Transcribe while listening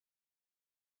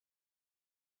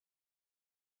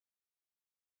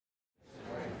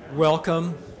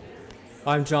Welcome.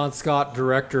 I'm John Scott,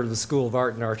 Director of the School of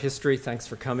Art and Art History. Thanks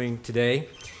for coming today.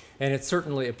 And it's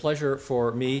certainly a pleasure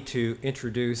for me to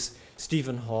introduce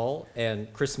Stephen Holl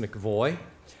and Chris McVoy,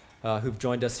 who've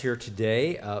joined us here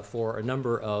today for a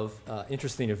number of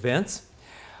interesting events.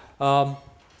 Our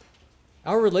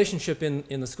relationship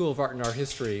in the School of Art and Art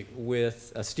History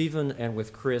with Stephen and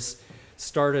with Chris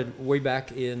started way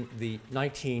back in the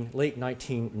late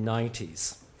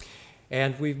 1990s.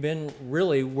 And we've been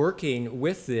really working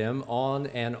with them on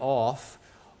and off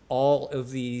all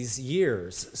of these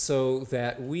years, so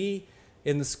that we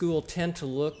in the school tend to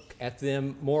look at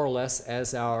them more or less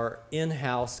as our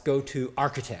in-house go-to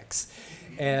architects.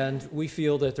 And we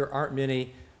feel that there aren't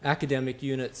many academic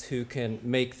units who can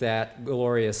make that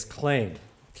glorious claim.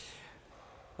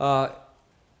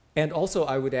 And also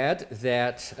I would add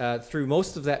that through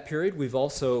most of that period, we've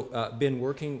also been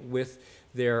working with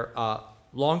their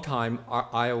longtime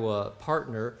Iowa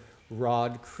partner,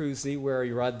 Rod Cruzy. Where are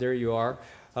you, Rod? There you are.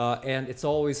 And it's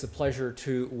always a pleasure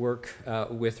to work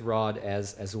with Rod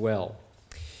as well.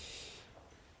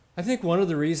 I think one of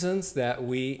the reasons that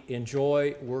we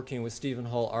enjoy working with Stephen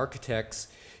Holl architects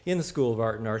in the School of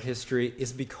Art and Art History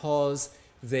is because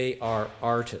they are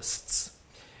artists.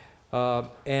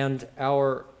 And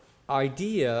our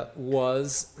idea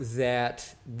was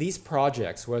that these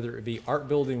projects, whether it be Art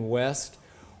Building West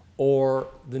or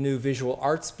the new Visual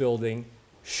Arts Building,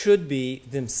 should be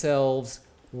themselves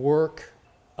work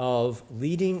of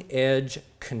leading-edge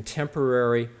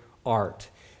contemporary art.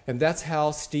 And that's how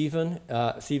Stephen,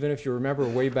 if you remember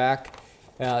way back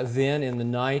then in the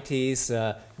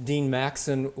 90s, Dean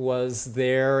Maxson was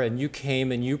there, and you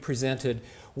came and you presented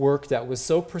work that was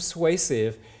so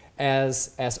persuasive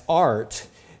as art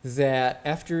that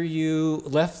after you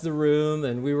left the room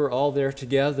and we were all there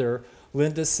together,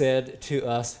 Linda said to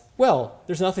us, "Well,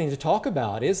 there's nothing to talk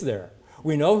about, is there?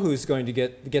 We know who's going to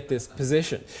get this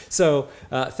position." So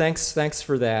thanks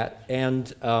for that.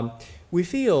 And we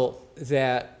feel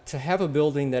that to have a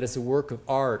building that is a work of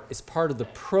art is part of the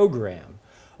program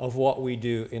of what we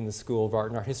do in the School of Art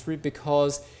and Art History,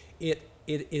 because it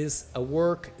is a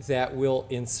work that will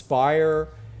inspire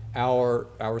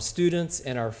our students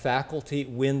and our faculty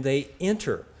when they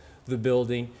enter the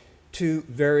building to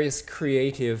various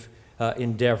creative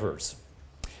endeavors.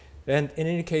 And in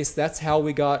any case, that's how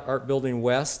we got Art Building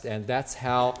West, and that's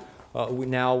how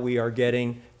now we are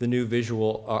getting the new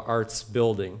Visual Arts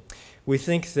Building. We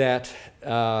think that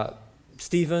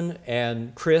Stephen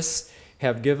and Chris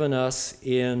have given us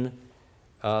in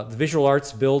the Visual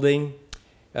Arts Building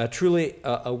truly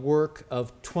a work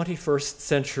of 21st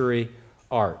century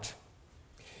art.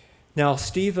 Now,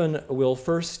 Stephen will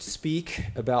first speak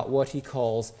about what he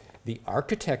calls the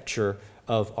architecture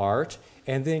of art,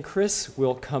 and then Chris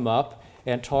will come up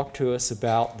and talk to us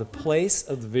about the place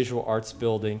of the Visual Arts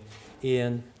Building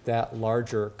in that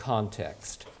larger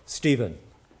context. Stephen.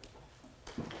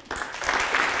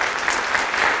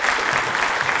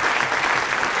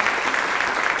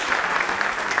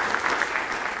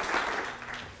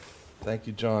 Thank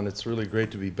you, John. It's really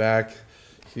great to be back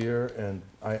here, and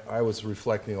I was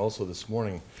reflecting also this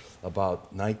morning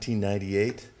about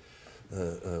 1998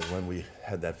 when we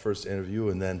had that first interview,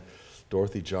 and then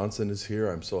Dorothy Johnson is here.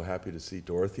 I'm so happy to see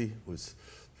Dorothy, who was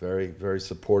very, very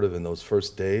supportive in those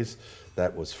first days.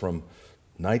 That was from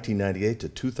 1998 to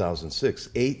 2006,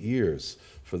 8 years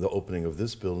for the opening of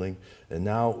this building, and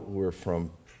now we're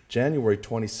from January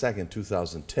 22nd,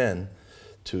 2010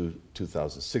 to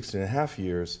 2016 and a half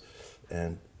years,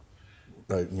 and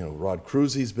Rod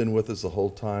Cruzy's been with us the whole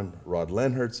time, Rod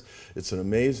Lenhertz. It's an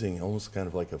amazing, almost kind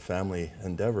of like a family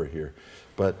endeavor here.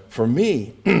 But for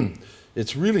me,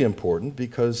 it's really important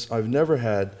because I've never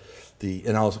had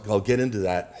and I'll get into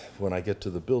that when I get to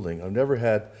the building, I've never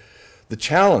had the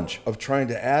challenge of trying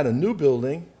to add a new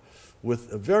building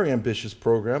with a very ambitious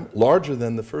program, larger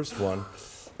than the first one,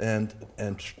 and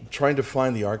trying to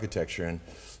find the architecture. And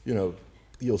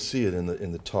you'll see it in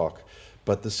the talk.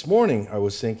 But this morning I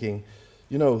was thinking,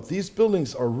 these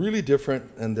buildings are really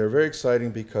different, and they're very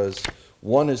exciting because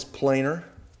one is planar,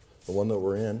 the one that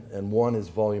we're in, and one is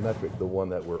volumetric, the one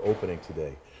that we're opening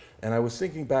today. And I was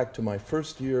thinking back to my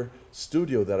first year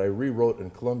studio that I rewrote in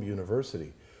Columbia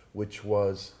University, which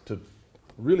was to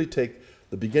really take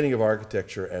the beginning of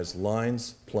architecture as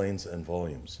lines, planes, and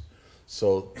volumes.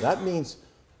 So that means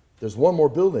there's one more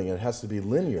building, and it has to be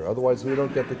linear, otherwise we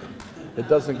don't get it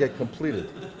doesn't get completed.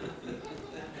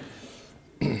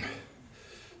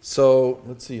 So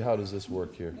let's see, how does this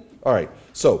work here? All right,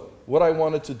 so what I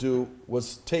wanted to do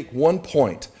was take one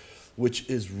point which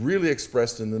is really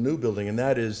expressed in the new building, and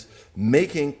that is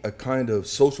making a kind of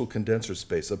social condenser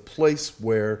space, a place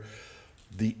where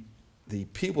the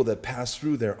people that pass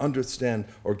through there understand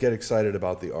or get excited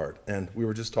about the art. And we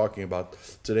were just talking about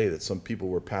today that some people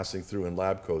were passing through in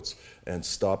lab coats and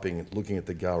stopping and looking at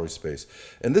the gallery space.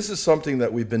 And this is something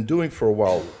that we've been doing for a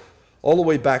while, all the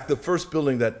way back. The first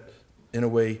building that, in a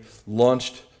way,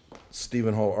 launched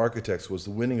Stephen Holl Architects was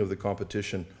the winning of the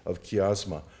competition of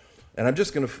Chiasma. And I'm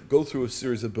just going to go through a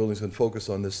series of buildings and focus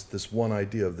on this one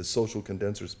idea of the social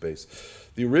condenser space.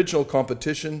 The original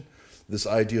competition, this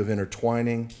idea of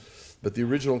intertwining, but the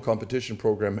original competition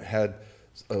program had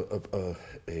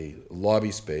a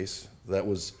lobby space that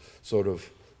was sort of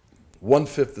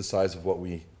 1/5 the size of what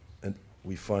we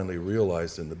finally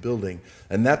realized in the building,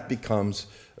 and that becomes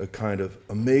a kind of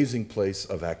amazing place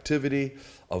of activity,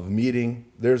 of meeting.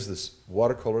 There's this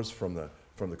watercolors from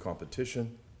the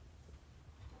competition,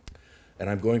 and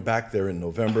I'm going back there in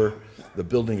November. The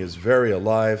building is very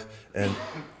alive, and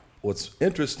what's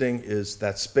interesting is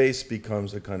that space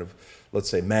becomes a kind of, let's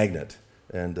say, magnet,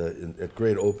 and at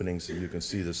great openings you can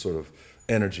see this sort of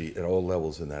energy at all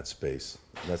levels in that space.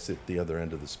 And that's at the other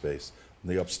end of the space,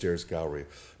 the upstairs gallery.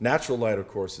 Natural light, of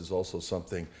course, is also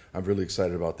something I'm really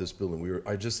excited about this building.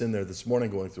 I just in there this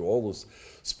morning going through all those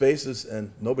spaces,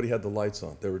 and nobody had the lights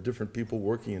on. There were different people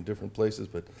working in different places,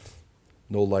 but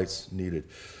no lights needed.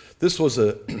 This was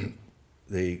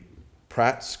the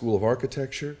Pratt School of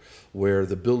Architecture, where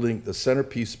the building, the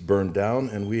centerpiece burned down,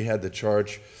 and we had the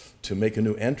charge to make a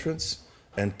new entrance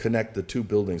and connect the two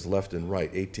buildings left and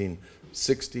right,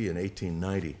 1860 and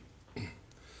 1890.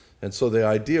 And so the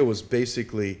idea was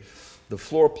basically the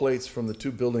floor plates from the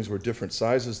two buildings were different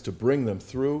sizes to bring them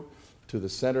through to the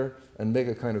center and make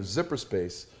a kind of zipper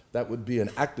space that would be an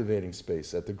activating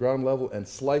space at the ground level and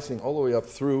slicing all the way up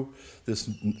through this.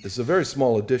 It's a very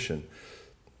small addition.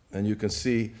 And you can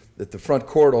see that the front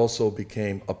court also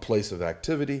became a place of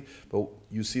activity, but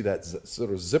you see that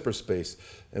sort of zipper space.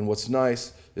 And what's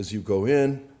nice is you go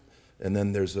in, and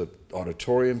then there's an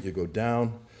auditorium, you go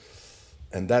down,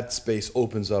 and that space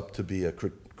opens up to be a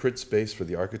crit space for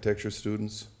the architecture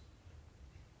students.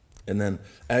 And then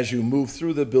as you move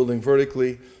through the building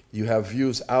vertically, you have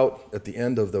views out at the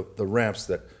end of the ramps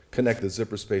that connect the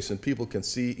zipper space, and people can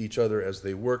see each other as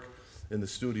they work in the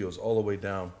studios all the way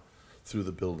down through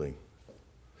the building.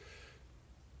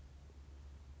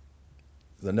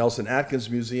 The Nelson Atkins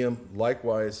Museum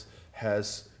likewise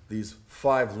has these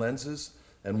 5 lenses,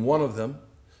 and one of them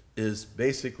is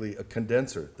basically a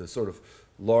condenser, the sort of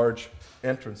large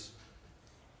entrance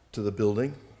to the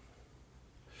building.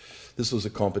 This was a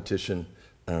competition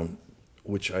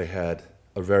which I had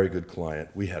a very good client.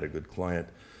 We had a good client.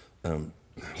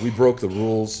 We broke the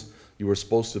rules. You were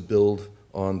supposed to build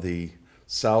on the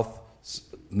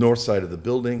north side of the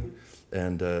building,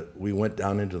 and we went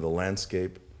down into the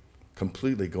landscape,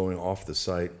 completely going off the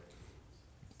site.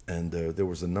 And there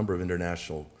was a number of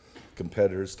international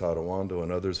competitors, Tadawando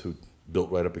and others, who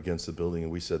built right up against the building,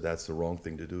 and we said that's the wrong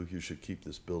thing to do. You should keep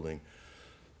this building,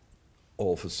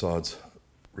 all facades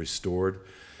restored.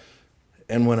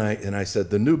 And I said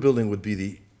the new building would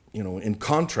be in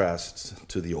contrast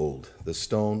to the old, the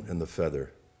stone and the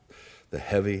feather, the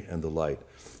heavy and the light.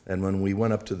 And when we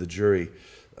went up to the jury,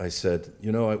 I said,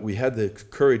 we had the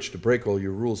courage to break all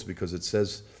your rules because it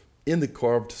says in the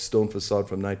carved stone facade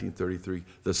from 1933,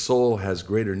 the soul has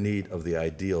greater need of the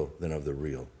ideal than of the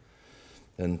real.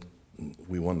 And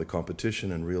we won the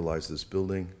competition and realized this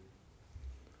building,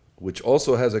 which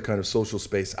also has a kind of social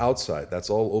space outside. That's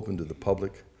all open to the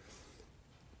public,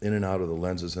 in and out of the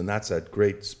lenses, and that's that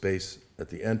great space at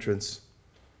the entrance.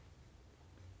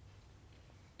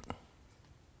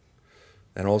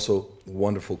 And also a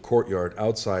wonderful courtyard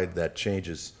outside that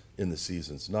changes in the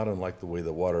seasons, not unlike the way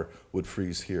the water would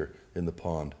freeze here in the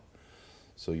pond.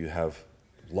 So you have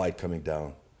light coming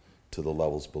down to the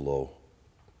levels below.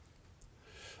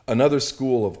 Another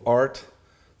school of art,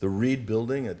 the Reed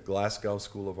Building at Glasgow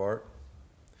School of Art.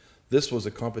 This was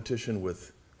a competition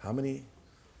with how many?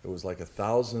 It was like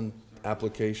 1,000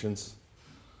 applications.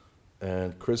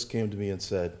 And Chris came to me and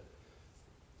said,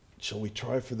 shall we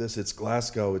try for this? It's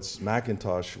Glasgow, it's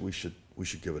Macintosh, we should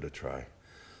give it a try.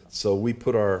 So we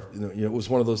put our, it was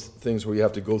one of those things where you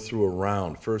have to go through a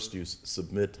round. First you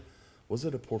submit, was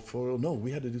it a portfolio? No,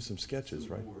 we had to do some sketches,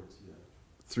 right? 3 boards, yeah.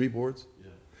 3 boards? Yeah.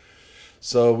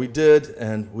 So we did,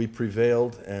 and we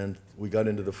prevailed, and we got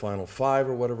into the final 5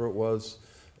 or whatever it was,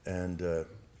 and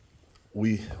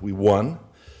we won.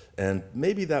 And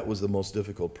maybe that was the most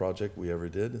difficult project we ever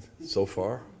did so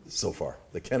far. So far.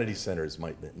 The Kennedy Centers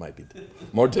might be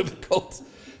more difficult.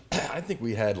 I think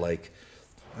we had like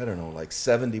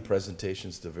 70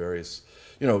 presentations to various,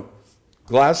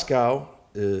 Glasgow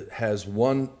has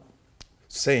one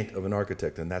saint of an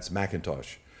architect, and that's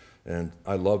Macintosh. and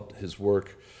I loved his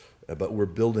work. But we're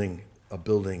building a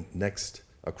building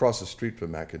across the street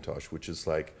from Macintosh, which is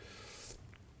like,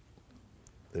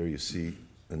 there you see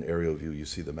an aerial view, you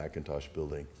see the Macintosh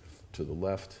building to the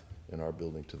left and our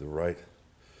building to the right.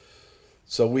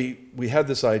 So we had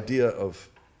this idea of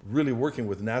really working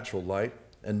with natural light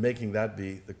and making that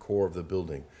be the core of the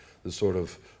building, the sort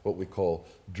of what we call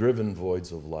driven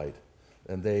voids of light.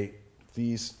 And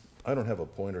these, I don't have a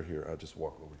pointer here, I'll just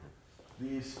walk over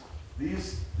here.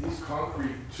 These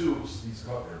concrete tubes, these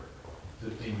concrete,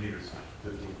 15 meters,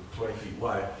 15, 20 feet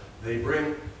wide, they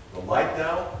bring the light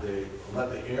down, they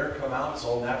let the air come out, it's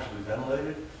all naturally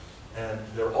ventilated, and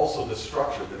they're also the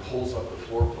structure that holds up the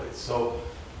floor plates. So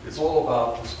it's all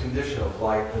about this condition of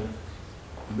light and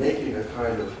making a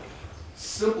kind of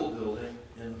simple building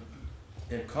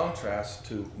in contrast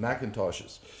to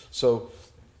Macintoshes. So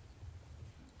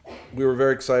we were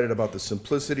very excited about the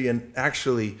simplicity, and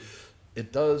actually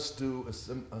it does do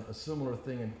a similar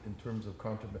thing in terms of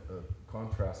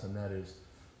contrast, and that is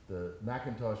the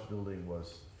Macintosh building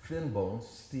was thin bones,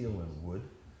 steel and wood,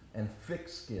 and thick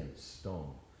skin,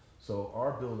 stone. So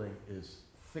our building is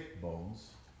thick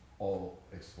bones, all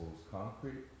exposed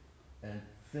concrete, and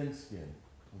thin skin,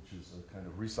 which is a kind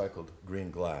of recycled green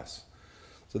glass.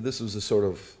 So this was a sort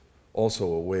of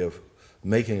also a way of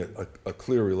making a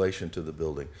clear relation to the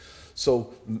building.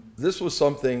 So this was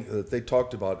something that they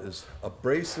talked about as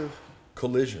abrasive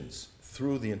collisions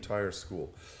through the entire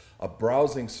school. A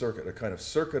browsing circuit, a kind of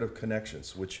circuit of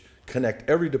connections which connect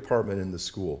every department in the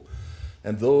school.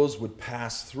 And those would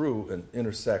pass through and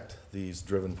intersect these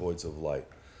driven voids of light.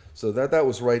 So that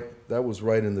was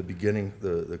right in the beginning,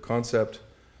 the concept.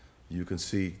 You can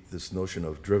see this notion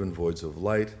of driven voids of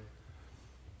light.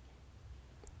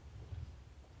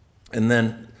 And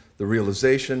then the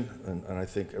realization, and I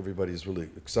think everybody's really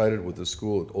excited with the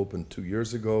school. It opened 2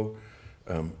 years ago.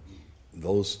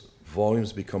 Those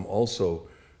volumes become also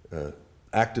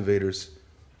activators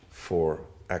for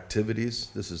activities.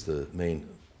 This is the main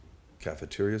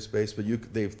cafeteria space, but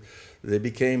they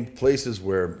became places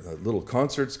where little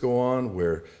concerts go on,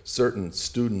 where certain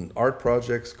student art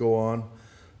projects go on,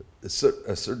 a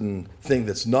certain thing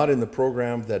that's not in the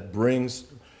program that brings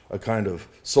a kind of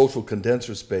social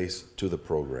condenser space to the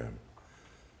program.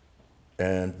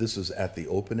 And this is at the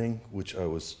opening, which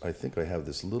I think I have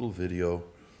this little video,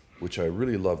 which I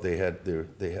really love. They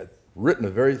had written a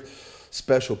very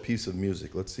special piece of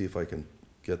music. Let's see if I can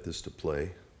get this to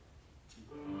play.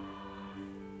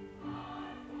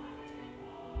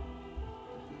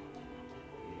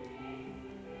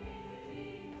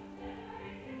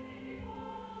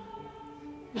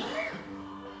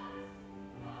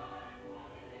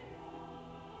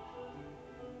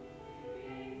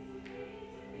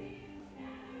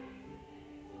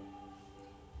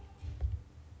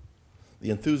 The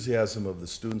enthusiasm of the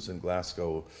students in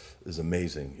Glasgow is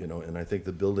amazing, you know, and I think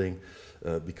the building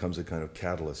becomes a kind of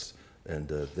catalyst. And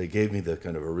they gave me the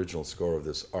kind of original score of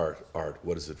this art,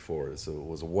 what is it for? It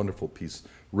was a wonderful piece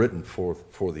written for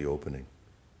the opening.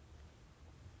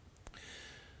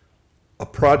 A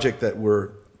project that we're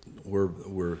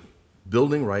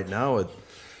building right now at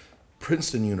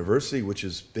Princeton University, which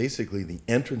is basically the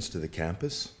entrance to the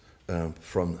campus.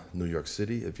 From New York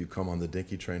City. If you come on the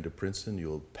dinky train to Princeton,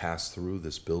 you'll pass through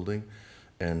this building.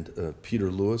 And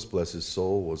Peter Lewis, bless his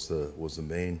soul, was the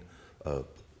main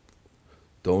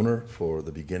donor for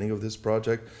the beginning of this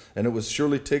project. And it was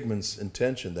Shirley Tigman's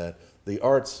intention that the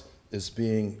arts is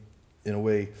being, in a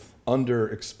way,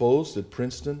 underexposed at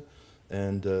Princeton.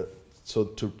 And so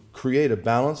to create a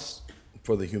balance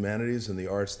for the humanities and the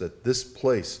arts, that this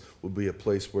place would be a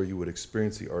place where you would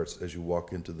experience the arts as you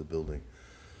walk into the building.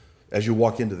 As you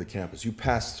walk into the campus, you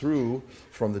pass through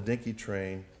from the dinky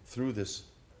train through this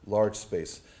large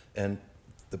space. And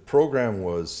the program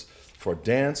was for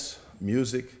dance,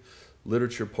 music,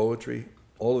 literature, poetry,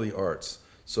 all of the arts.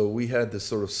 So we had this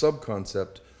sort of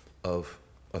sub-concept of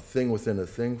a thing within a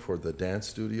thing for the dance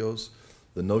studios,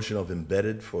 the notion of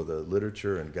embedded for the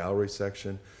literature and gallery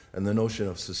section, and the notion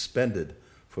of suspended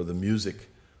for the music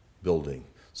building.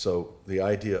 So the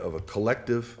idea of a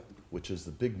collective, which is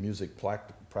the big music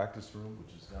practice room,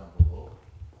 which is down below.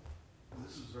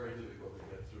 This is very difficult to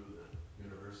get through the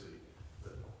university,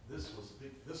 but this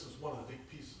was one of the big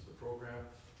pieces of the program.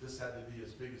 This had to be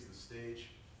as big as the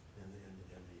stage in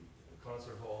the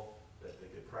concert hall that they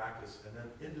could practice, and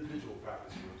then individual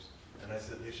practice rooms. And I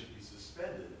said they should be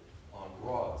suspended on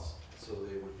rods, so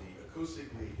they would be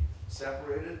acoustically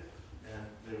separated, and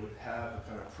they would have a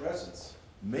kind of presence,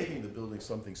 making the building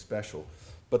something special.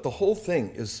 But the whole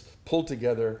thing is pulled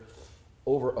together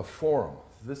over a forum.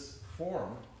 This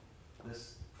forum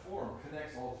forum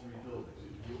connects all three buildings.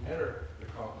 You enter the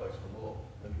complex from below.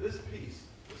 And this piece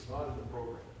is not in the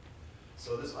program.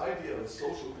 So this idea of a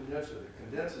social condenser that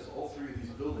condenses all three of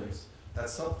these buildings,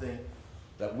 that's something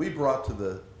that we brought to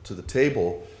the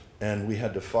table, and we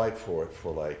had to fight for it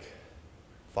for like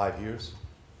 5 years,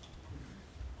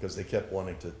 because they kept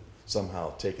wanting to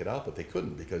somehow take it out, but they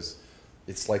couldn't, because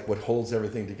it's like what holds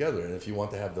everything together. And if you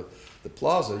want to have the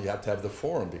plaza, you have to have the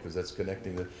forum, because that's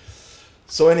connecting the...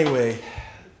 So anyway,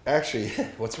 actually,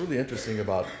 what's really interesting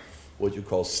about what you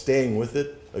call staying with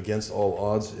it against all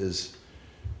odds is,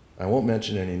 I won't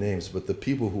mention any names, but the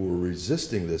people who were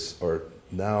resisting this are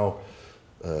now,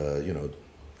 you know,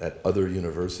 at other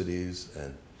universities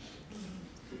and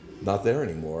not there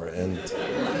anymore. And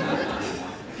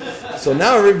so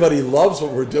now everybody loves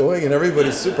what we're doing, and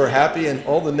everybody's super happy, and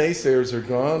all the naysayers are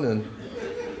gone, and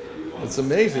it's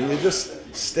amazing. You just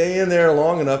stay in there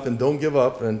long enough and don't give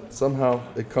up, and somehow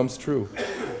it comes true.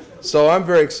 So I'm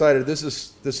very excited. This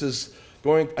is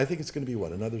going, I think it's going to be,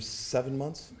 what, another 7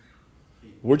 months?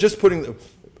 We're just putting,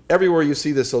 everywhere you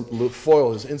see this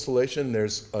foil is insulation.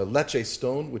 There's leche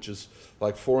stone, which is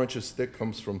like 4 inches thick,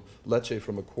 comes from leche,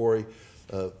 from a quarry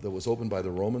that was opened by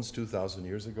the Romans 2,000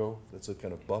 years ago. That's a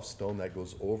kind of buff stone that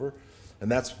goes over.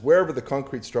 And that's wherever the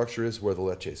concrete structure is, where the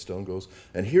leche stone goes.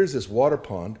 And here's this water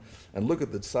pond, and look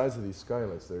at the size of these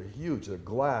skylights. They're huge. They're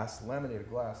glass, laminated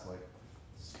glass, like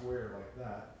square like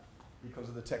that, because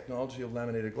of the technology of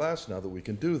laminated glass now that we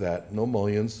can do that, no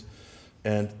mullions.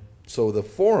 And so the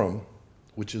forum,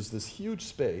 which is this huge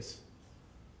space,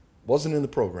 wasn't in the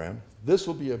program. This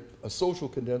will be a social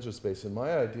condenser space, and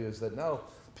my idea is that now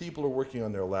people are working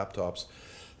on their laptops,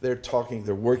 they're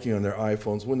working on their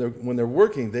iPhones. When they're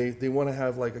working, they want to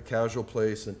have like a casual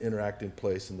place, an interacting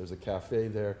place, and there's a cafe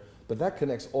there. But that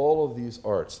connects all of these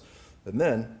arts. And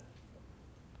then,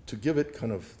 to give it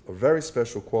kind of a very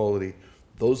special quality,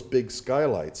 those big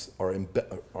skylights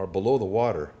are below the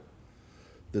water.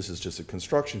 This is just a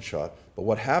construction shot. But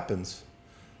what happens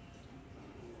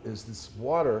is this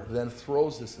water then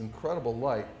throws this incredible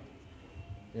light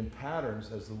in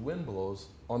patterns as the wind blows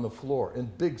on the floor, in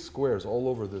big squares all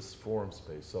over this forum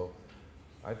space. So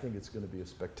I think it's going to be a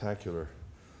spectacular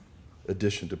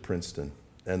addition to Princeton.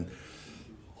 And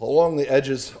along the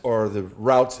edges are the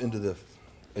routes into the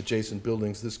adjacent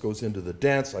buildings. This goes into the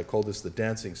dance. I call this the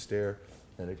dancing stair,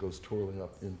 and it goes twirling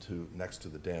up into next to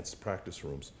the dance practice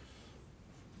rooms.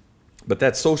 But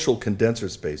that social condenser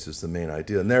space is the main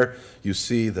idea. And there you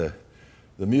see the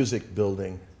music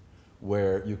building,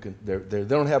 where you can, they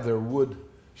don't have their wood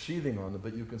sheathing on them,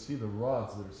 but you can see the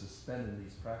rods that are suspended in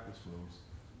these practice rooms.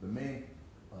 The main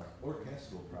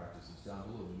orchestral practice is down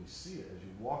below, and you see it as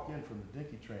you walk in from the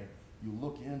dinky train. You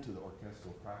look into the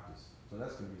orchestral practice. So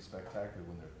that's going to be spectacular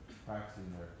when they're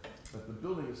practicing there. But the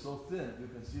building is so thin, you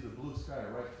can see the blue sky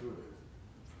right through it.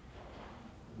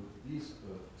 These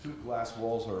two glass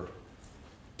walls are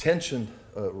tension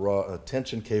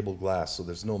cable glass, so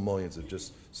there's no mullions, they're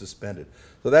just suspended.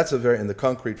 So that's and the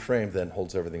concrete frame then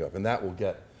holds everything up, and that will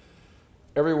get,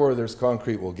 everywhere there's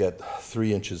concrete will get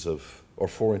 3 inches of, or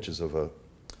 4 inches of a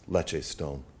leche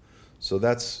stone. So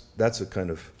that's a kind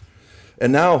of,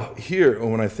 and now here,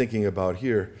 when I'm thinking about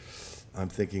here, I'm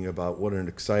thinking about what an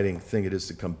exciting thing it is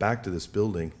to come back to this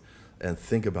building and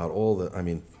think about all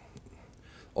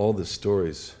the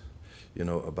stories, you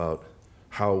know, about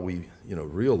how we, you know,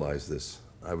 realize this.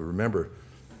 I remember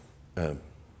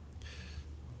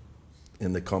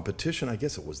in the competition, I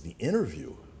guess it was the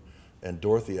interview, and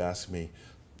Dorothy asked me,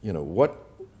 what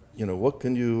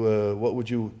would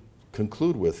you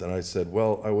conclude with? And I said,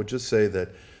 well, I would just say that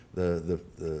the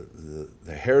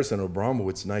Harrison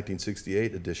Abramowitz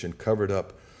 1968 edition covered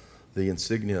up the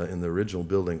insignia in the original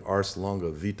building, Ars Longa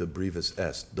Vita Brevis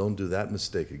Est. Don't do that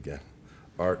mistake again.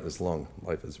 Art is long,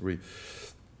 life is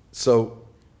brief. So,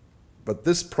 but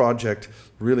this project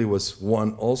really was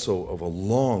one also of a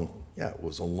long, it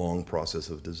was a long process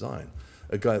of design.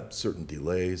 It got certain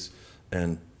delays,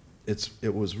 and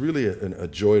it was really a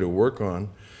joy to work on.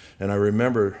 And I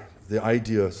remember the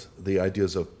ideas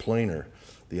of planar,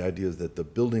 the idea that the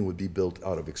building would be built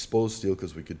out of exposed steel,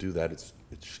 because we could do that. It's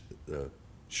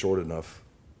short enough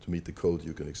to meet the code.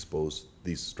 You can expose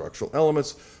these structural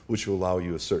elements, which will allow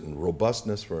you a certain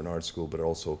robustness for an art school, but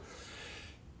also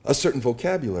a certain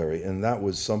vocabulary. And that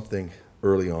was something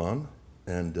early on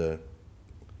and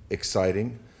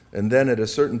exciting. And then at a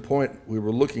certain point, we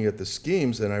were looking at the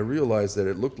schemes, and I realized that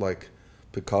it looked like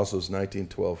Picasso's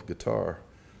 1912 guitar.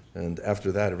 And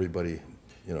after that, everybody,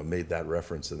 made that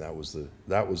reference, and that was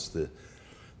the,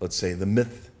 let's say, the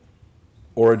myth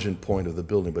origin point of the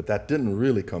building. But that didn't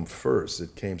really come first.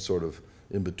 It came sort of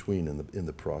in between in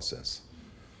the process.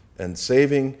 and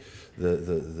saving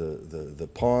the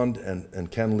pond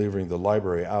and cantilevering the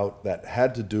library out, that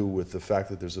had to do with the fact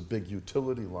that there's a big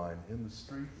utility line in the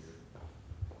street here.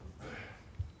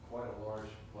 Quite a large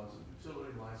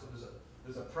utility line. So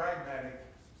there's a pragmatic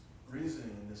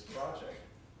reasoning in this project.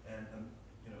 And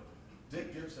you know,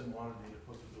 Dick Gibson wanted me to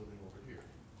put the building over here.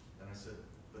 And I said,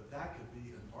 but that could be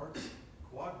an arts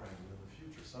quadrangle in the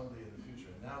future, someday in the future.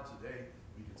 And now today,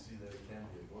 we can see that it can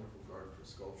be a wonderful garden for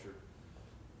sculpture.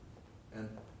 And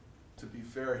to be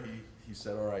fair, he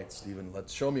said, all right, Stephen,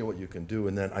 let's show me what you can do.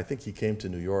 And then I think he came to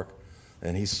New York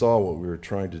and he saw what we were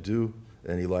trying to do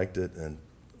and he liked it and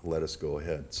let us go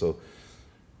ahead. So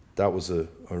that was a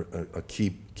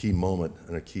key moment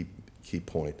and a key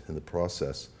point in the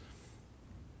process.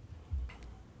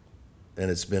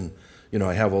 And it's been, you know,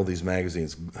 I have all these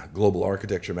magazines. Global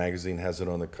Architecture magazine has it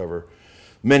on the cover.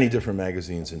 Many different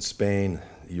magazines in Spain,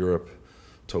 Europe,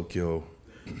 Tokyo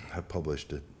have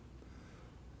published it.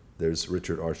 There's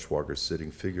Richard Archwager's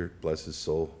sitting figure, bless his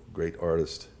soul, great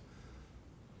artist.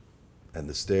 And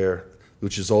the stair,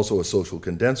 which is also a social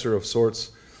condenser of sorts,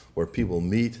 where people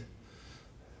meet,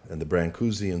 and the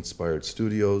Brancusi-inspired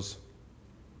studios.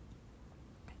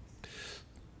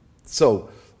 So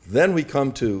then we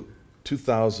come to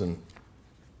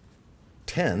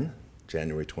 2010,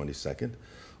 January 22nd,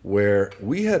 where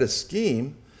we had a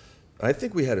scheme. I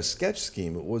think we had a sketch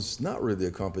scheme. It was not really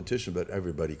a competition, but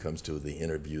everybody comes to the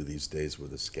interview these days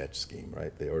with a sketch scheme,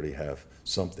 right? They already have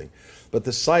something. But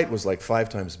the site was like 5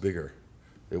 times bigger.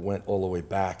 It went all the way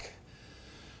back.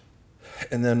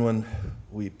 And then when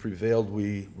we prevailed,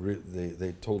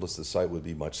 they told us the site would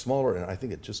be much smaller, and I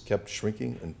think it just kept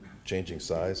shrinking and changing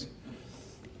size.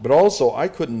 But also, I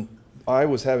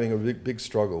was having a big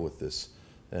struggle with this.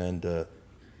 And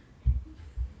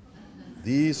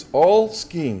all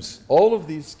of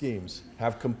these schemes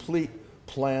have complete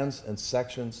plans and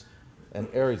sections and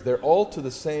areas. They're all to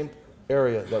the same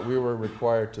area that we were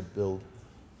required to build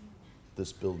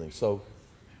this building. So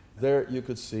there you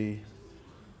could see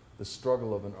the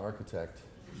struggle of an architect.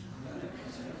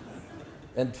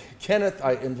 And Kenneth,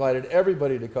 I invited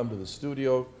everybody to come to the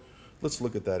studio. Let's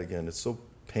look at that again. It's so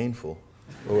painful.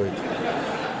 Oh, wait.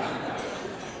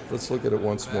 Let's look at it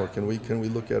once more. Can we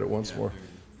look at it once more?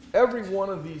 Every one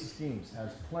of these schemes has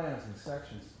plans and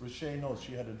sections. Rochelle knows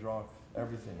she had to draw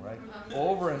everything, right?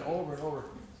 Over and over and over.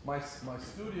 My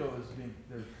studio is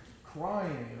they're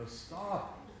crying,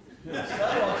 stop.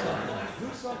 Step on something.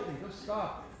 Do something. Just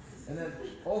stop. And then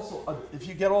also, if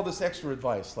you get all this extra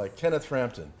advice, like Kenneth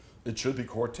Frampton, it should be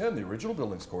Core 10. The original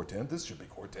building's Core 10. This should be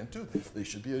Core 10 too. They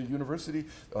should be a university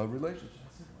relationship.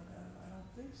 I said, well, I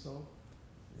don't think so.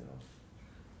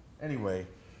 Anyway,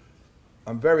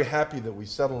 I'm very happy that we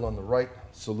settled on the right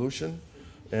solution,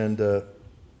 and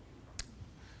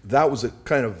that was a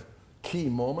kind of key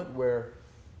moment where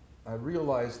I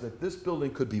realized that this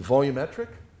building could be volumetric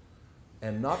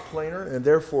and not planar, and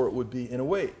therefore it would be, in a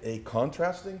way, a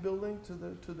contrasting building to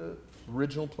the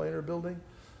original planar building,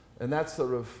 and that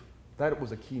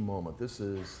was a key moment. This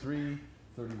is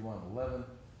 3/31/11,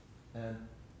 and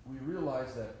we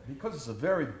realized that because it's a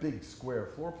very big square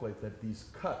floor plate, that these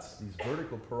cuts, these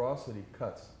vertical porosity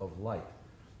cuts of light,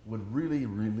 would really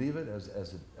relieve it, as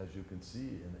you can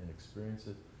see and experience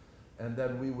it, and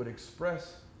then we would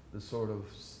express the sort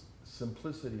of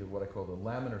simplicity of what I call the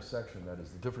laminar section. That is,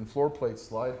 the different floor plates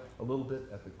slide a little bit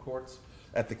at the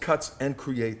cuts, and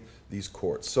create these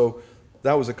courts. So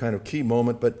that was a kind of key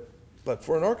moment. But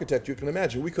for an architect, you can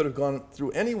imagine we could have gone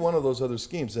through any one of those other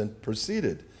schemes and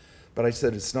proceeded. But I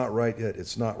said, it's not right yet,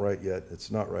 it's not right yet,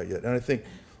 it's not right yet. And I think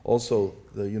also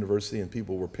the university and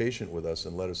people were patient with us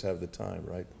and let us have the time,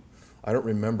 right? I don't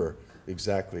remember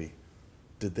exactly.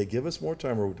 Did they give us more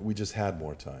time, or we just had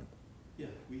more time? Yeah,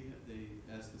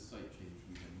 as the site changed,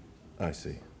 we had more time. I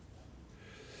see.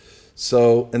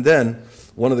 So, and then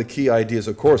one of the key ideas,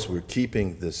 of course, we're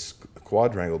keeping this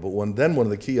quadrangle, but one of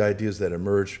the key ideas that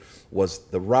emerged was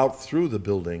the route through the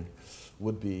building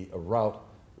would be a route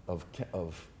of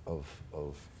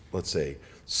let's say,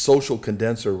 social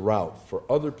condenser route for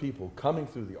other people coming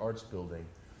through the arts building,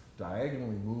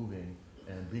 diagonally moving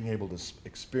and being able to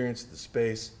experience the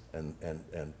space and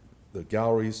the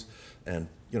galleries, and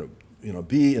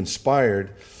be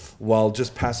inspired while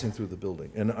just passing through the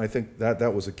building. And I think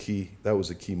that was a key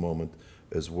moment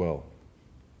as well.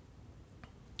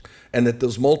 And that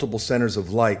those multiple centers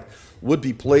of light would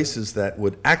be places that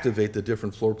would activate the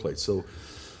different floor plates. So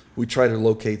we try to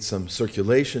locate some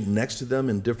circulation next to them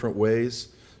in different ways.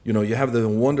 You have the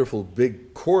wonderful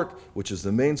big court, which is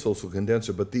the main social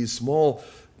condenser, but these small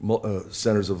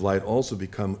centers of light also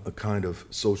become a kind of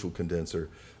social condenser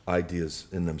ideas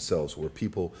in themselves, where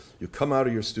people, you come out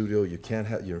of your studio,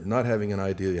 you're not having an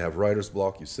idea, you have writer's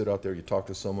block, you sit out there, you talk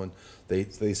to someone,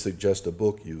 they suggest a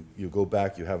book, you go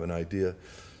back, you have an idea.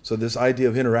 So this idea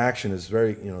of interaction is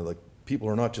very, like people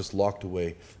are not just locked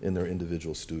away in their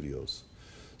individual studios.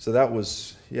 So that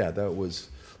was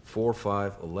 4,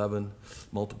 5, 11,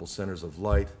 multiple centers of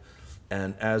light.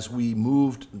 And as we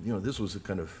moved, this was a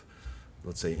kind of,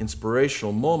 let's say,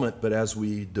 inspirational moment, but as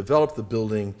we developed the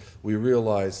building, we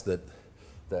realized that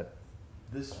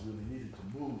this really needed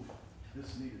to move.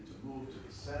 This needed to move to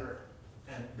the center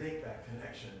and make that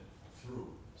connection through,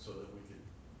 so that we could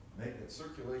make that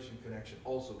circulation connection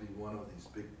also be one of these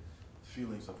big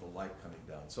feelings of the light coming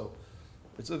down. So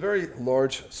it's a very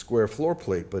large square floor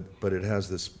plate, but it has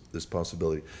this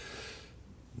possibility.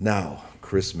 Now,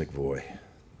 Chris McVoy.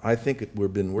 I think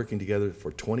we've been working together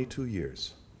for 22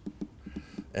 years.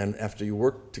 And after you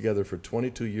work together for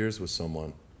 22 years with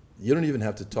someone, you don't even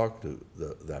have to talk to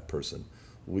that person.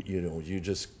 You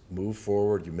just move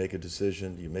forward, you make a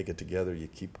decision, you make it together, you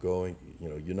keep going,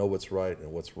 you know what's right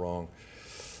and what's wrong.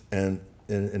 And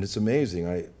it's amazing.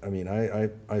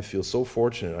 I feel so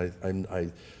fortunate.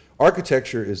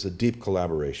 Architecture is a deep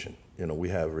collaboration. We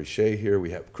have Riche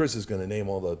here, Chris is going to name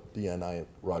all the BNI,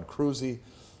 Rod Cruzy.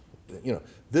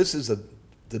 This is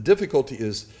the difficulty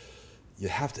is,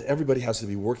 everybody has to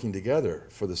be working together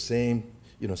for the same,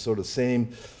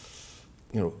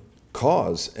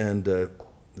 cause, and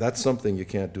that's something you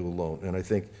can't do alone. And I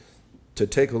think to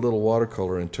take a little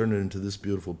watercolor and turn it into this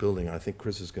beautiful building, I think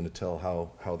Chris is going to tell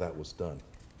how that was done.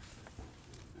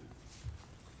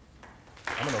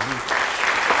 I'm going to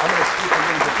speak a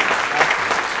little bit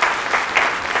afterwards.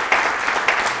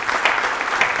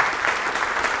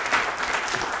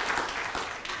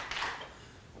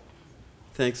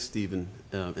 Thanks, Stephen,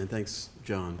 and thanks,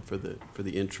 John, for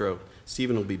the intro.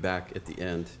 Stephen will be back at the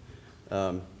end.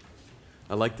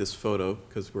 I like this photo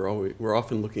because we're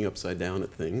often looking upside down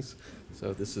at things,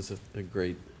 so this is a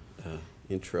great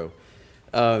intro.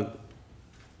 To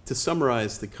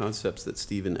summarize the concepts that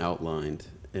Stephen outlined,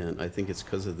 and I think it's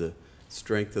because of the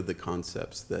strength of the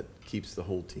concepts that keeps the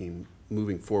whole team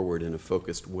moving forward in a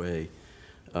focused way.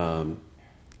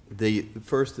 The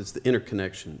first is the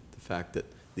interconnection, the fact that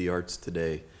the arts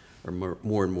today are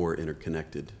more and more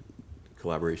interconnected,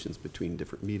 collaborations between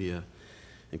different media,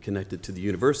 and connected to the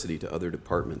university, to other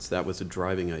departments. That was a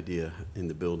driving idea in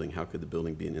the building. How could the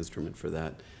building be an instrument for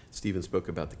that? Stephen spoke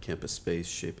about the campus space,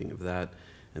 shaping of that,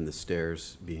 and the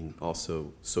stairs being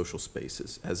also social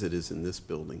spaces, as it is in this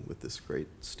building with this great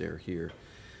stair here.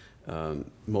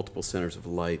 Multiple centers of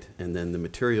light, and then the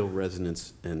material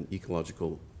resonance and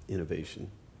ecological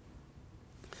innovation.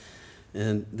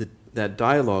 And that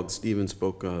dialogue Stephen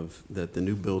spoke of, that the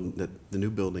new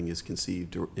building is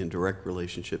conceived in direct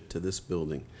relationship to this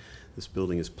building. This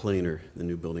building is planar. The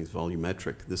new building is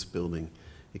volumetric. This building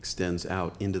extends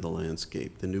out into the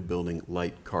landscape. The new building,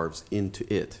 light carves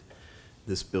into it.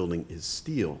 This building is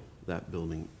steel. The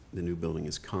new building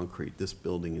is concrete. This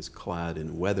building is clad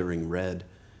in weathering red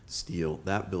steel.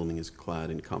 That building is clad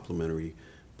in complementary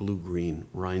blue-green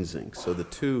Rhine zinc. So the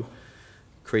two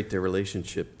create their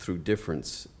relationship through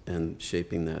difference and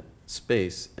shaping that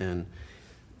space. And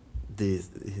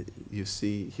you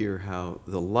see here how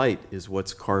the light is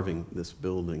what's carving this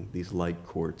building, these light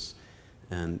courts.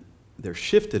 And they're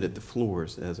shifted at the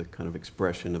floors as a kind of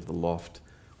expression of the loft,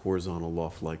 horizontal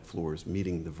loft-like floors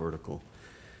meeting the vertical.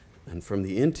 And from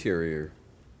the interior,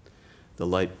 the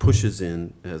light pushes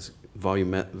in as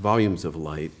volumes of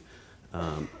light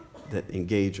that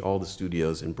engage all the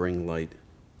studios and bring light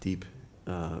deep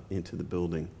into the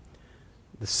building.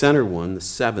 The center one, the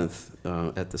seventh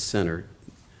at the center,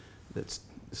 that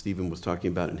Stephen was talking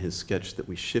about in his sketch that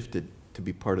we shifted to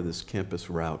be part of this campus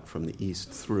route from the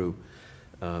east through,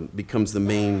 becomes the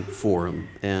main forum.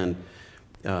 And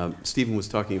Stephen was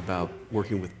talking about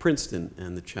working with Princeton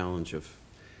and the challenge of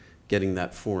getting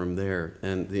that forum there.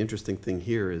 And the interesting thing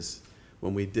here is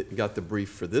when we got the brief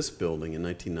for this building in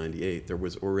 1998, there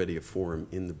was already a forum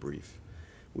in the brief.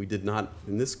 We did not,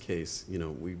 in this case,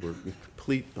 we were in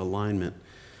complete alignment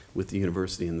with the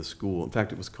university and the school. In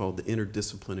fact, it was called the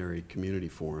Interdisciplinary Community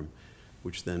Forum,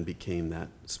 which then became that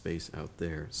space out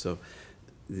there. So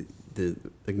the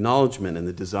acknowledgement and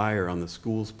the desire on the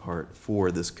school's part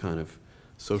for this kind of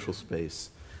social space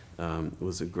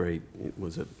was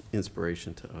an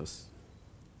inspiration to us.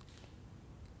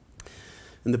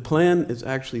 And the plan is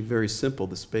actually very simple.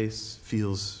 The space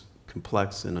feels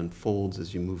complex and unfolds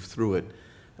as you move through it.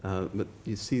 But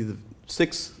you see the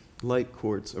 6 light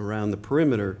courts around the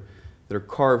perimeter that are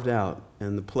carved out,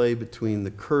 and the play between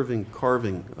the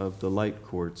carving of the light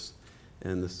courts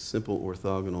And the simple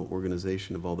orthogonal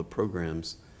organization of all the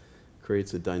programs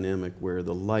creates a dynamic where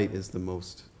the light is the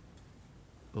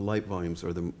light volumes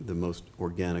are the most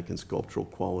organic and sculptural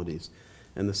qualities.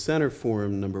 And the center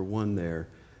form, number one there,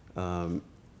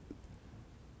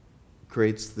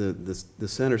 creates the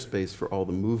center space for all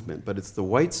the movement, but it's the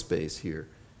white space here.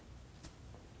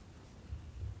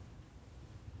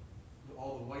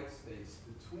 All the white space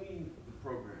between the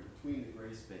program, between the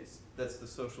gray space, that's the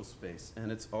social space.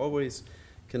 And it's always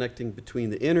connecting between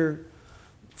the inner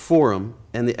forum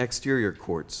and the exterior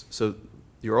courts. So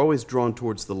you're always drawn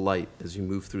towards the light as you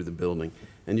move through the building.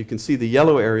 And you can see the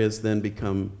yellow areas then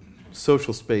become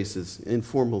social spaces,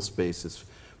 informal spaces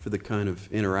for the kind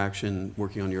of interaction,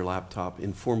 working on your laptop,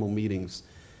 informal meetings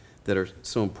that are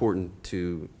so important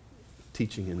to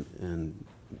teaching and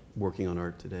working on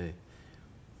art today.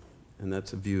 And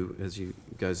that's a view, as you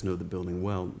guys know the building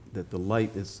well, that the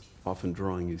light is often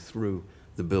drawing you through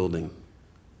the building.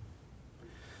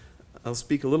 I'll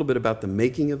speak a little bit about the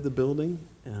making of the building.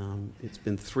 It's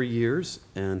been 3 years,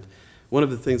 and one of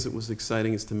the things that was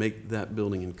exciting is to make that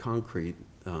building in concrete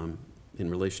in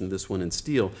relation to this one in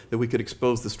steel, that we could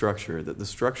expose the structure, that the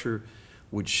structure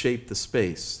would shape the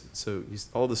space. So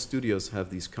all the studios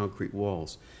have these concrete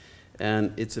walls.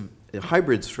 And it's a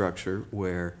hybrid structure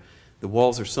where the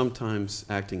walls are sometimes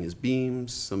acting as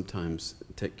beams, sometimes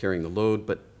carrying the load,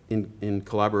 but in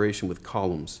collaboration with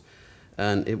columns.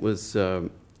 And it was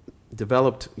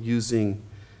developed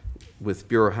with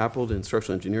Bureau Happold and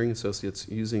Structural Engineering Associates,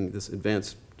 using this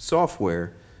advanced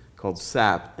software called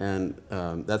SAP, and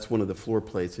that's one of the floor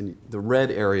plates. And the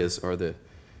red areas are the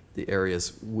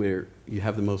areas where you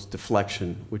have the most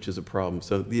deflection, which is a problem.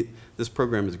 So this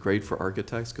program is great for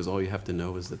architects because all you have to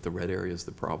know is that the red area is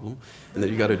the problem, and that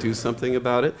you got to do something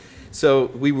about it. So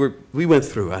we went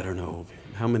through, I don't know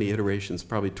how many iterations,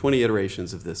 probably 20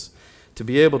 iterations of this, to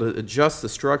be able to adjust the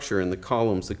structure and the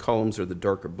columns. The columns are the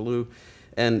darker blue,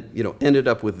 and ended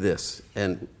up with this.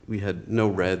 And we had no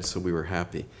red, so we were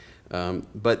happy.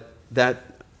 But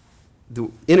the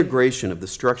integration of the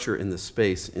structure and the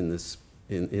space in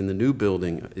the new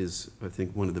building is, I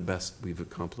think, one of the best we've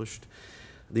accomplished.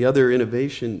 The other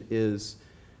innovation is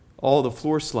all the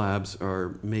floor slabs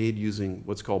are made using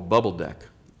what's called bubble deck,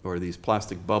 or these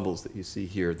plastic bubbles that you see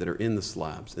here that are in the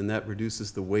slabs, and that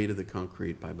reduces the weight of the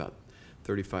concrete by about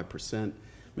 35%,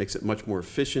 makes it much more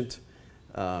efficient.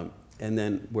 And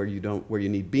then where you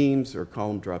need beams or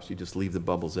column drops, you just leave the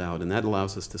bubbles out. And that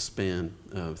allows us to span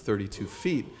 32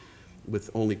 feet with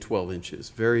only 12 inches.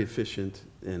 Very efficient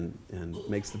and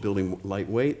makes the building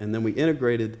lightweight. And then we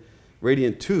integrated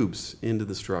radiant tubes into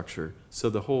the structure.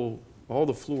 So all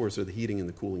the floors are the heating and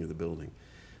the cooling of the building.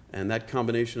 And that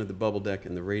combination of the bubble deck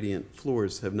and the radiant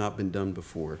floors have not been done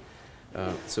before.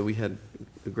 So we had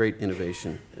a great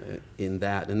innovation in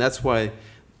that. And that's why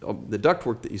the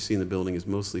ductwork that you see in the building is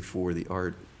mostly for the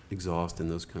art, exhaust, and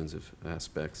those kinds of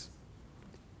aspects.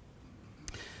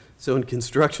 So in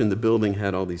construction, the building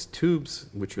had all these tubes,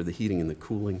 which are the heating and the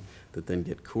cooling, that then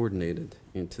get coordinated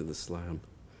into the slab.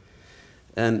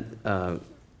 And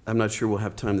I'm not sure we'll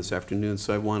have time this afternoon,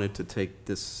 so I wanted to take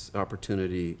this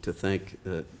opportunity to thank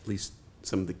at least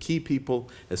some of the key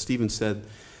people. As Stephen said,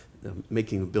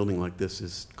 making a building like this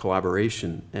is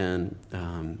collaboration, and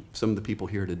some of the people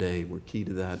here today were key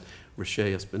to that. Roche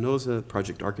Espinoza,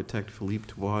 project architect Philippe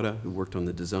Tuada, who worked on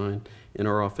the design in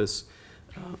our office,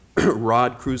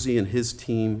 Rod Cruzy and his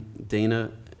team,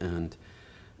 Dana and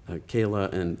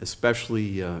Kayla, and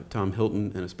especially Tom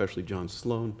Hilton, and especially John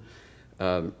Sloan.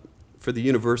 For the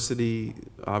university,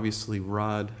 obviously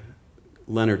Rod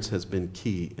Leonards has been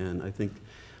key, and I think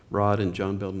Rod and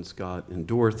John Belden Scott and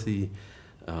Dorothy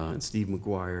and Steve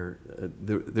McGuire,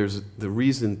 there's the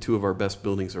reason two of our best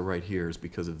buildings are right here is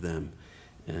because of them.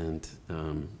 And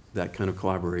that kind of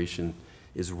collaboration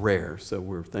is rare, so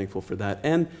we're thankful for that.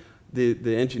 And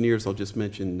the engineers, I'll just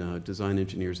mention design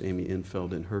engineers Amy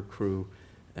Infeld and her crew,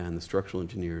 and the structural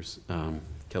engineers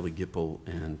Kelly Gipple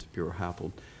and Bureau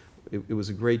Happold. It was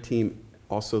a great team.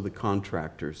 Also the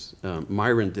contractors.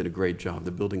 Myron did a great job.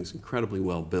 The building's incredibly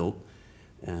well built,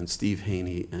 and Steve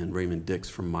Haney and Raymond Dix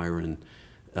from Myron,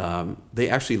 they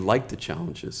actually liked the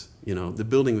challenges. The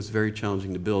building was very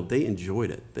challenging to build. They enjoyed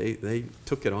it. They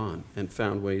took it on and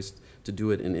found ways to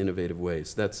do it in innovative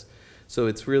ways. So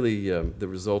it's really the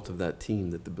result of that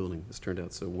team that the building has turned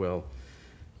out so well.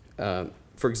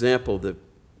 For example, the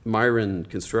Myron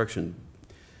construction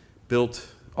built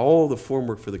all the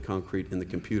formwork for the concrete in the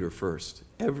computer first.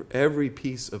 Every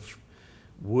piece of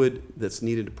wood that's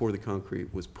needed to pour the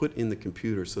concrete was put in the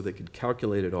computer so they could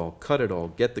calculate it all, cut it all,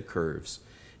 get the curves,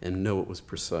 and know it was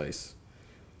precise.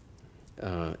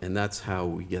 And that's how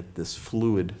we get this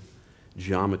fluid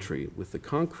geometry with the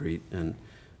concrete. And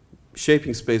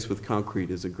shaping space with concrete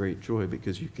is a great joy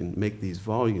because you can make these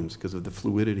volumes because of the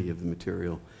fluidity of the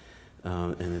material.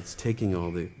 And it's taking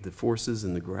all the forces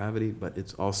and the gravity, but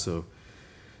it's also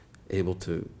able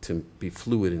to be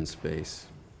fluid in space.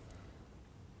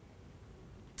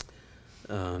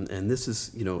 And this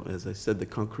is, you know, as I said, the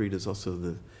concrete is also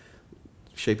the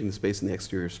shaping the space in the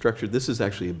exterior structure. This is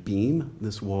actually a beam.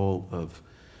 This wall of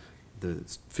the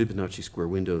Fibonacci square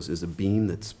windows is a beam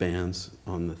that spans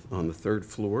on the third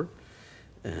floor.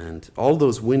 And all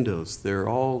those windows, they're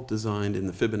all designed in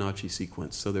the Fibonacci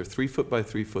sequence. So they're 3 foot by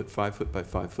 3 foot, 5 foot by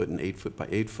 5 foot, and 8 foot by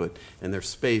 8 foot, and they're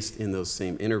spaced in those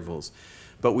same intervals.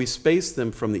 But we space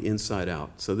them from the inside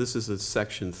out. So this is a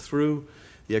section through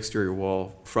the exterior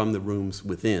wall from the rooms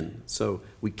within. So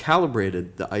we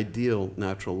calibrated the ideal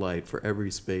natural light for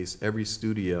every space, every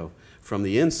studio from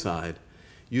the inside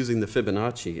using the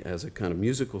Fibonacci as a kind of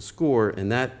musical score,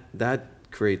 and that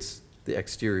creates the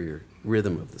exterior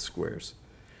rhythm of the squares.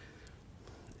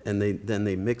 And then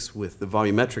they mix with the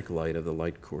volumetric light of the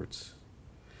light quartz.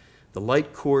 The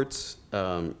light quartz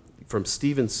from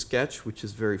Stephen's sketch, which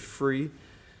is very free,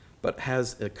 but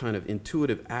has a kind of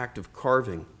intuitive act of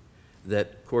carving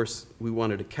that, of course, we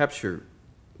wanted to capture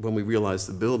when we realized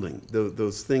the building.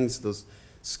 Those things, those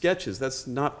sketches, that's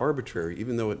not arbitrary,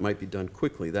 even though it might be done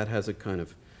quickly. That has a kind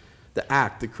of,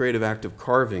 the creative act of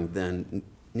carving then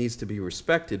needs to be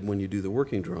respected when you do the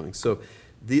working drawing. So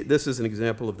this is an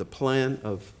example of the plan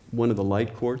of one of the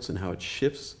light quartz and how it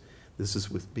shifts. This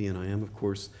is with BNIM, of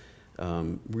course,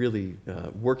 really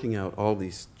working out all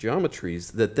these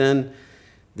geometries that then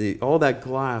all that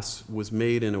glass was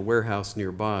made in a warehouse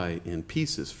nearby in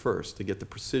pieces first to get the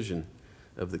precision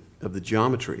of the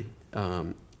geometry,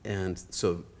 and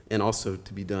also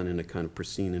to be done in a kind of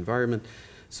pristine environment.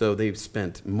 So they've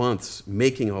spent months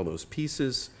making all those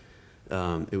pieces.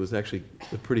 It was actually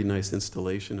a pretty nice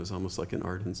installation. It was almost like an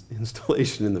art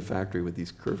installation in the factory with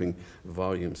these curving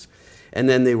volumes. And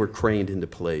then they were craned into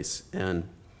place. And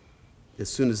as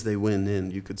soon as they went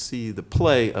in, you could see the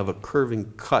play of a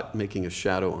curving cut making a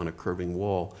shadow on a curving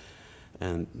wall.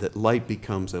 And that light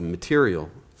becomes a material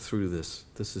through this.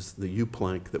 This is the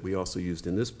U-plank that we also used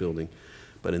in this building.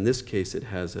 But in this case, it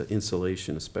has an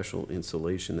insulation, a special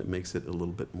insulation that makes it a little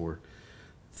bit more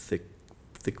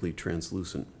thickly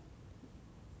translucent.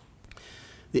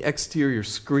 The exterior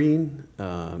screen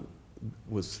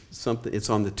was something, it's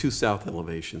on the two south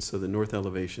elevations. So the north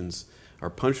elevations are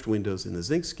punched windows in the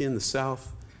zinc skin. The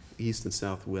south, east, and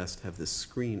southwest have this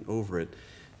screen over it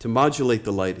to modulate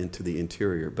the light into the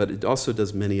interior. But it also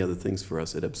does many other things for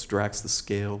us. It abstracts the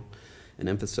scale and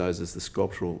emphasizes the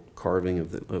sculptural carving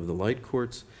of the light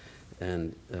quartz.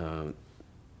 And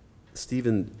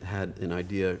Stephen had an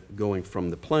idea going from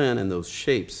the plan and those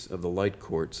shapes of the light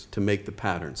quartz to make the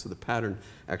pattern. So the pattern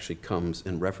actually comes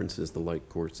and references the light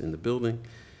quartz in the building.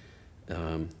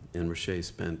 And Rocher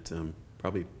spent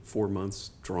probably 4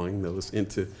 months drawing those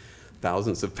into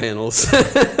thousands of panels.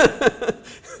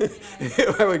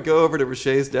 I would go over to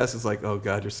Rocher's desk. It's like, oh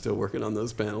God, you're still working on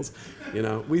those panels. You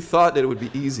know, we thought that it would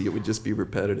be easy. It would just be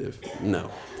repetitive.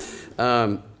 No.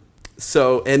 And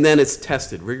then it's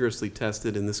tested, rigorously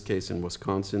tested, in this case in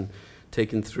Wisconsin,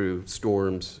 taken through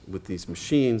storms with these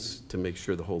machines to make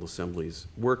sure the whole assembly is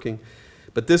working.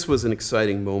 But this was an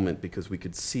exciting moment because we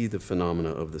could see the phenomena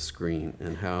of the screen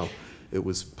and how it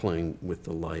was playing with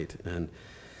the light and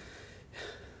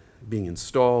being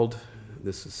installed.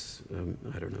 This is,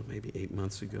 I don't know, maybe 8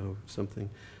 months ago or something.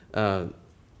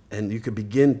 And you could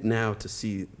begin now to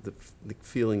see the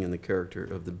feeling and the character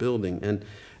of the building. And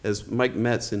as Mike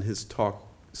Metz in his talk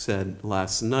said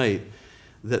last night,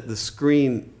 that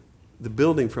the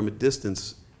building from a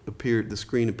distance the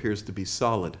screen appears to be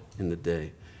solid in the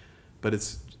day. But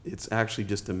it's actually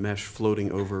just a mesh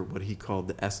floating over what he called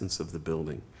the essence of the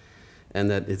building. And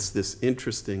that it's this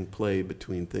interesting play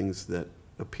between things that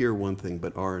appear one thing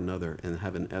but are another and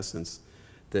have an essence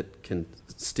that can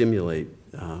stimulate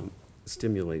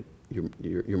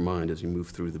your mind as you move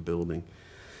through the building.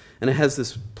 And it has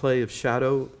this play of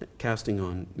shadow casting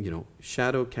on,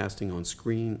 shadow casting on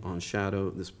screen, on shadow,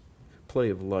 this play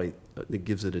of light that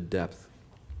gives it a depth.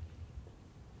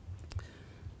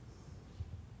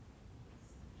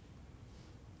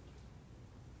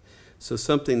 So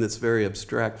something that's very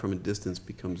abstract from a distance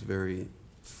becomes very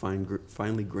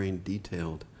finely grained,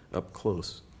 detailed up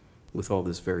close with all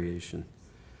this variation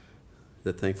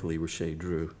that thankfully Rocher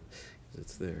drew.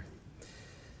 It's there.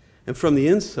 And from the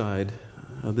inside,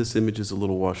 this image is a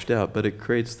little washed out, but it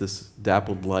creates this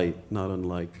dappled light, not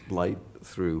unlike light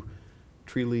through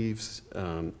tree leaves.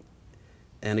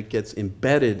 and it gets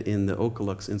embedded in the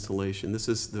Okalux insulation. This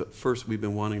is the first we've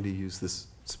been wanting to use this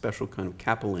special kind of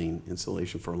capillane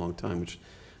insulation for a long time, which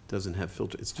doesn't have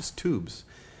filter. It's just tubes,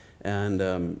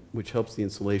 and which helps the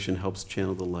insulation, helps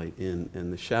channel the light in,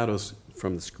 and the shadows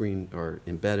from the screen are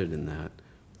embedded in that.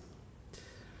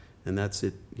 And that's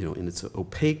it, you know, and it's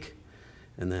opaque,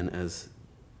 and then as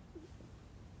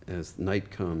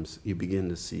night comes, you begin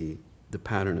to see the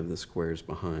pattern of the squares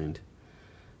behind,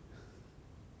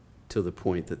 to the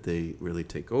point that they really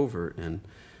take over, and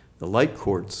the light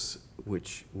quartz,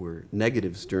 which were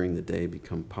negatives during the day,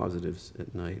 become positives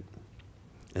at night.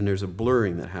 And there's a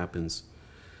blurring that happens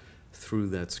through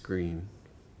that screen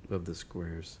of the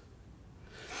squares.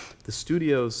 The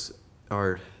studios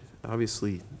are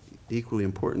obviously equally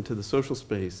important to the social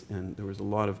space, and there was a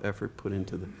lot of effort put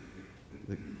into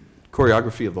the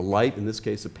choreography of the light, in this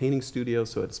case a painting studio,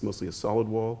 so it's mostly a solid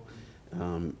wall,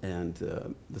 and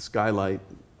the skylight,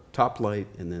 top light,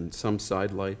 and then some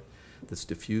side light that's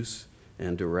diffuse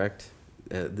and direct.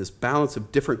 This balance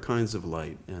of different kinds of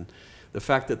light, and the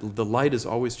fact that the light is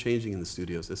always changing in the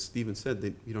studios. As Stephen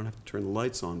said, you don't have to turn the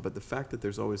lights on, but the fact that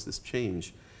there's always this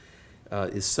change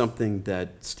is something that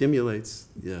stimulates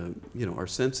you know, our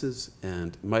senses.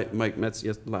 And Mike Metz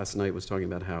last night was talking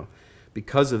about how,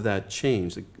 because of that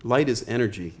change, light is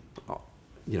energy,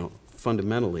 you know,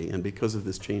 fundamentally, and because of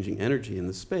this changing energy in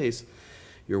the space,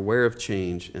 you're aware of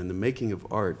change, and the making of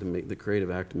art, the creative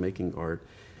act of making art,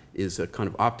 is a kind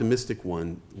of optimistic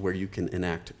one where you can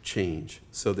enact change.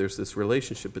 So there's this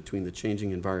relationship between the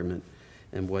changing environment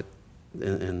and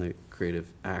and the creative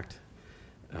act.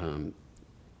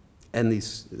 And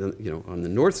these, you know, on the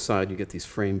north side, you get these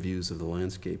frame views of the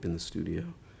landscape in the studio.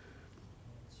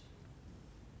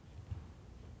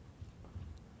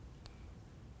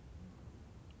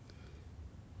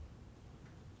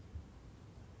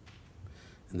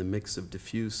 And the mix of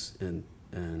diffuse and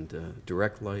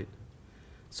direct light.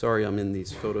 Sorry, I'm in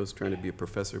these photos trying to be a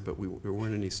professor, but there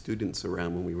weren't any students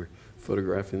around when we were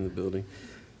photographing the building.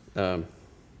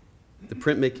 The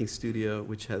printmaking studio,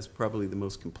 which has probably the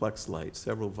most complex light,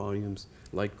 several volumes,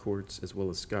 light quartz, as well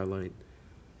as skylight.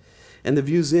 And the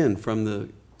views in from the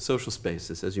social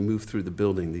spaces as you move through the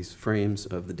building, these frames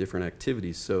of the different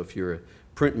activities. So if you're a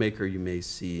printmaker, you may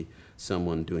see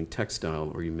someone doing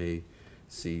textile, or you may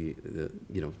see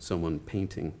you know, someone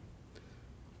painting.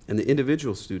 And the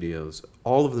individual studios,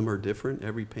 all of them are different.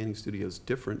 Every painting studio is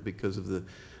different because of the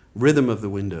rhythm of the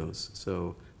windows.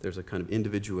 So there's a kind of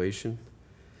individuation.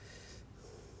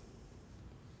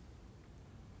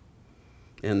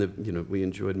 And you know, we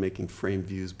enjoyed making frame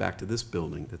views back to this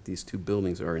building, that these two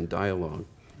buildings are in dialogue.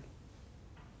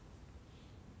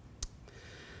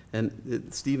 And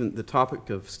Stephen, the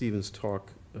topic of Stephen's talk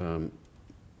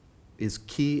is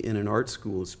key in an art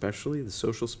school, especially the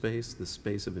social space, the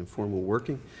space of informal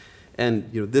working. And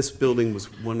you know, this building was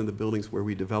one of the buildings where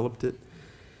we developed it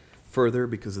further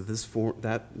because of this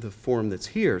the form that's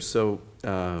here. So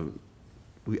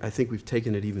I think we've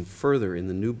taken it even further in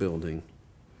the new building,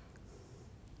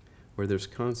 where there's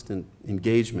constant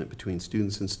engagement between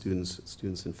students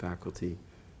and faculty.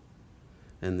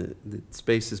 And the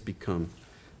spaces become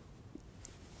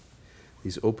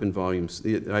these open volumes.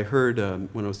 I heard,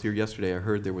 when I was here yesterday, I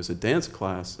heard there was a dance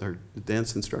class, or the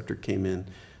dance instructor came in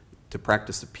to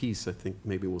practice a piece, I think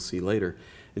maybe we'll see later.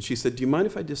 And she said, do you mind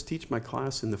if I just teach my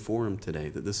class in the forum today,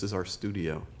 that this is our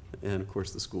studio? And of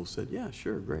course the school said, yeah,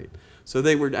 sure, great. So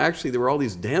there were all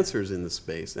these dancers in the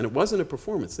space, and it wasn't a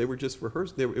performance, they were just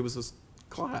rehearsed, it was a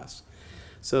class.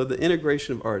 So the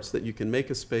integration of arts, that you can make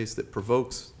a space that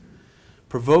provokes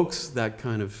that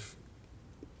kind of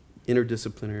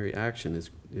interdisciplinary action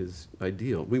is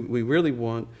ideal. We really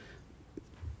want,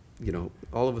 you know,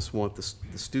 all of us want the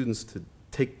students to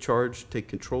take charge, take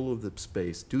control of the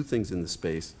space, do things in the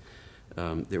space.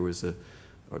 There was the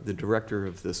director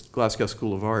of this Glasgow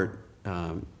School of Art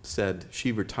said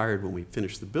she retired when we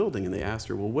finished the building, and they asked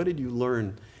her, well, what did you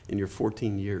learn in your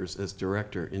 14 years as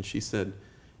director? And she said,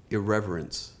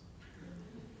 irreverence.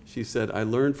 She said, I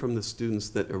learned from the students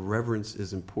that irreverence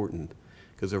is important,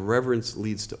 because irreverence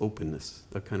leads to openness,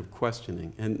 a kind of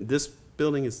questioning. And this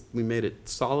building we made it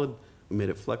solid, we made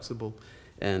it flexible,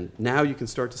 and now you can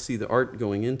start to see the art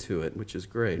going into it, which is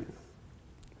great.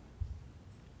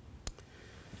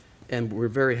 And we're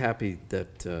very happy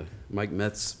that Mike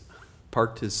Metz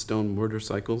parked his stone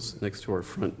motorcycles next to our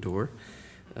front door.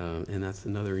 And that's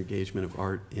another engagement of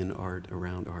art, in art,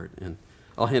 around art. And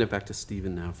I'll hand it back to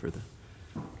Stephen now for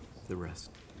the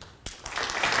rest.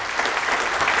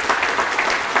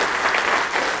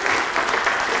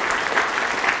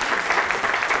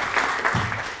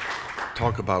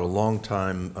 Talk about a long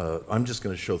time. I'm just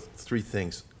going to show three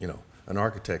things, you know, an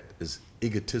architect is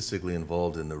egotistically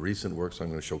involved in the recent work, so I'm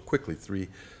going to show quickly three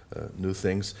new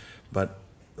things. But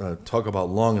talk about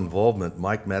long involvement.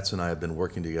 Mike Metz and I have been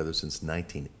working together since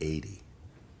 1980.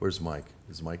 Where's Mike?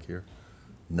 Is Mike here?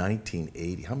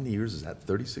 1980. How many years is that?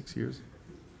 36 years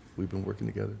we've been working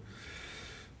together?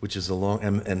 Which is a long,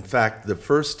 and in fact,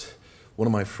 one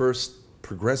of my first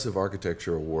progressive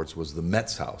architecture awards was the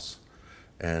Metz House.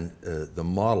 And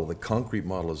the concrete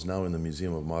model is now in the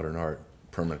Museum of Modern Art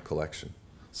permanent collection.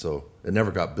 So it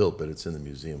never got built, but it's in the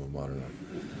Museum of Modern Art.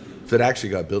 If it actually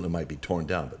got built, it might be torn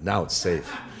down, but now it's safe.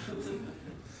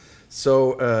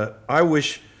 So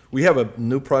we have a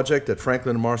new project at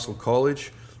Franklin and Marshall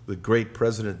College. The great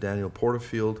president, Daniel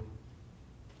Porterfield,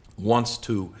 wants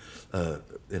to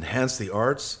enhance the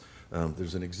arts.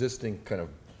 There's an existing kind of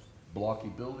blocky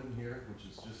building here, which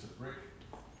is just a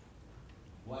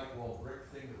blank wall brick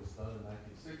thing that was done in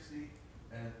 1960,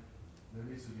 and there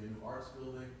needs to be a new arts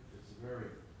building. It's a very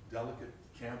delicate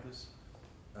campus.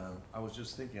 I was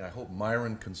just thinking, I hope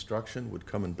Myron Construction would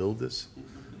come and build this.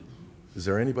 Is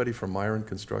there anybody from Myron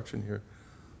Construction here?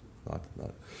 Not.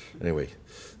 Anyway,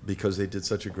 because they did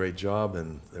such a great job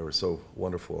and they were so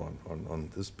wonderful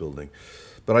on this building.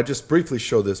 But I just briefly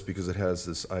show this because it has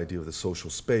this idea of the social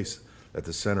space at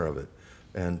the center of it.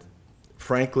 And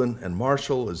Franklin and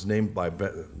Marshall is named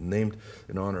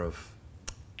in honor of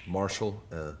Marshall,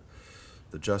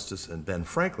 the justice, and Ben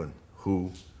Franklin,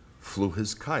 who flew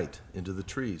his kite into the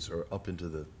trees or up into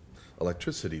the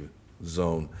electricity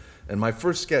zone. And my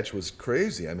first sketch was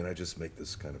crazy. I mean, I just make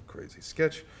this kind of crazy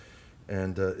sketch.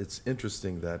 And it's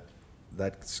interesting that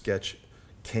that sketch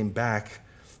came back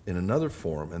in another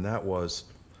form, and that was,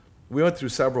 we went through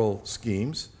several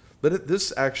schemes, but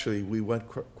this actually, we went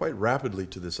quite rapidly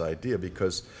to this idea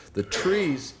because the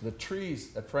trees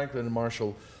at Franklin and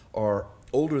Marshall are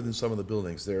older than some of the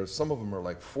buildings. Some of them are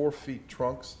like 4 feet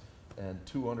trunks and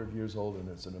 200 years old, and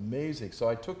it's an amazing, so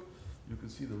you can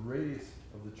see the radius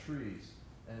of the trees,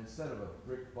 and instead of a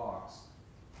brick box,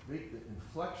 make the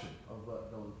inflection of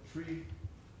the tree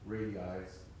radii,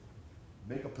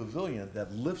 make a pavilion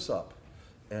that lifts up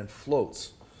and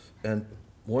floats. And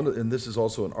this is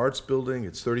also an arts building.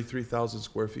 It's 33,000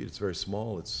 square feet. It's very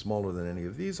small. It's smaller than any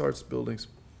of these arts buildings.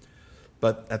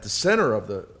 But at the center of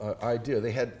the idea,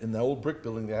 they had, in the old brick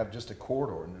building, they have just a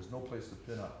corridor, and there's no place to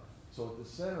pin up. So at the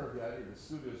center of the idea, the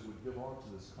studios would give on to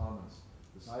this commons,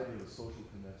 this idea of a social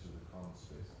connection with the common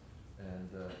space. And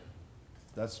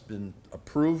that's been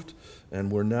approved,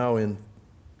 and we're now in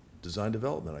design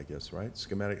development, I guess, right?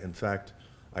 Schematic. In fact,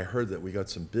 I heard that we got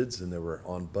some bids and they were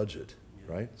on budget,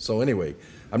 right? So anyway,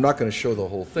 I'm not going to show the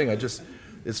whole thing.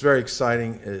 It's very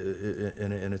exciting,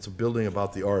 and it's a building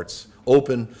about the arts,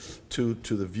 open to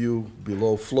the view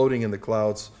below, floating in the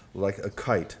clouds like a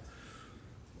kite.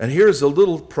 And here's a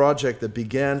little project that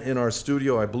began in our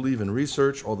studio. I believe in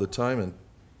research all the time,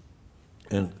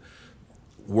 and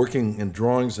working in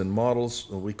drawings and models.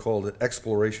 We called it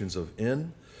Explorations of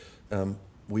In.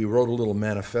 We wrote a little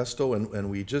manifesto,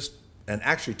 and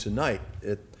actually tonight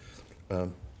at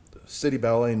City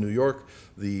Ballet in New York,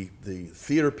 the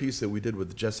theater piece that we did with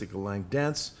the Jessica Lange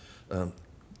dance,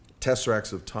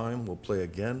 Tesseracts of Time will play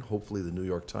again. Hopefully the New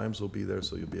York Times will be there,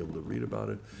 so you'll be able to read about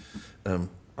it.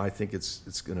 I think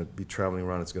it's going to be traveling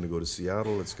around. It's going to go to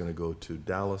Seattle. It's going to go to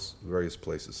Dallas, various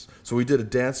places. So we did a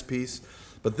dance piece,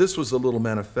 but this was a little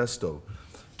manifesto.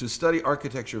 To study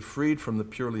architecture freed from the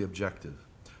purely objective.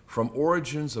 From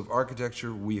origins of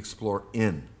architecture, we explore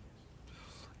in.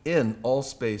 In, all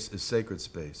space is sacred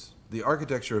space. The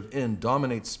architecture of in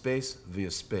dominates space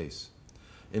via space.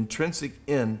 Intrinsic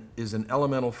in is an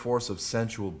elemental force of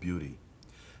sensual beauty.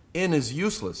 In is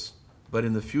useless, but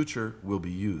in the future will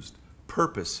be used.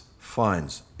 Purpose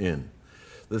finds in.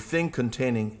 The thing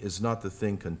containing is not the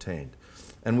thing contained.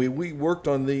 And we worked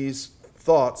on these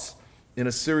thoughts in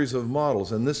a series of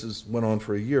models, and went on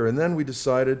for a year. And then we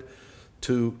decided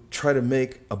to try to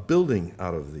make a building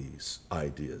out of these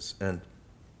ideas. And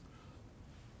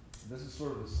this is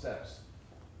sort of the steps.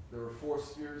 There were 4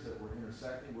 spheres that were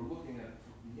intersecting. We're looking at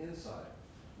the inside.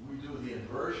 We do the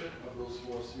inversion of those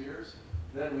 4 spheres.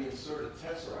 Then we insert a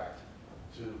tesseract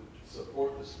to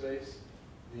support the space,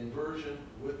 the inversion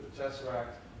with the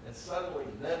tesseract, and suddenly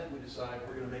then we decide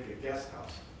we're going to make a guest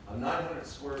house, a 900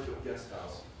 square foot guest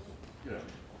house. You know,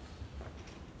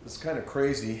 it's kind of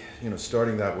crazy,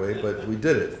 starting that way, but we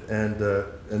did it.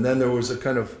 And then there was a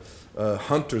kind of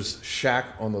hunter's shack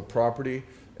on the property,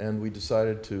 and we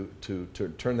decided to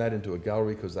turn that into a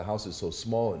gallery because the house is so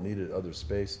small it needed other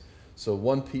space. So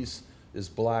one piece is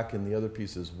black and the other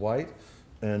piece is white,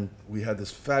 and we had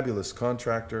this fabulous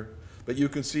contractor. But you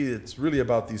can see it's really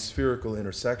about these spherical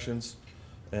intersections,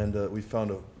 and we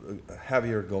found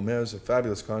Javier Gomez, a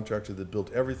fabulous contractor that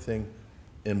built everything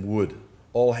in wood,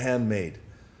 all handmade.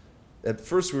 At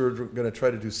first, we were going to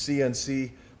try to do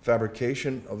CNC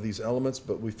fabrication of these elements,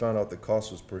 but we found out the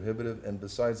cost was prohibitive. And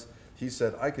besides, he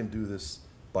said, I can do this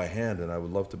by hand, and I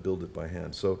would love to build it by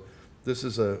hand. So this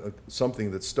is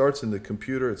something that starts in the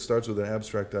computer. It starts with an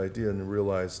abstract idea and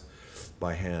realized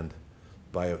by hand,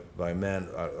 by a man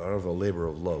out of a labor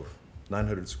of love.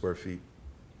 900 square feet.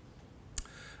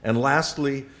 And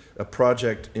lastly, a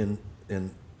project in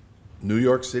New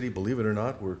York City. Believe it or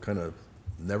not, we're kind of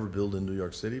never build in New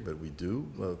York City, but we do.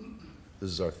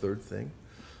 This is our third thing,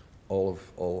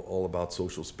 all about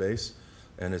social space.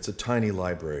 And it's a tiny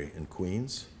library in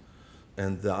Queens.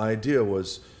 And the idea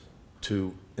was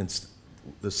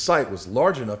the site was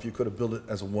large enough you could have built it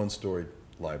as a one-story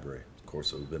library. Of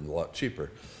course, it would have been a lot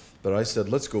cheaper. But I said,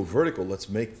 let's go vertical. Let's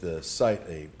make the site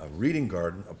a reading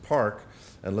garden, a park,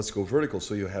 and let's go vertical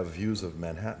so you have views of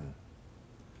Manhattan.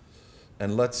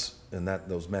 And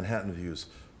those Manhattan views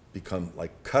become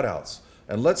like cutouts.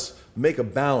 And let's make a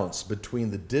balance between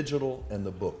the digital and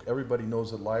the book. Everybody knows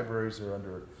that libraries are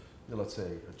under, let's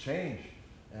say, a change.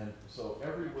 And so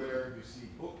everywhere you see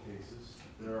bookcases,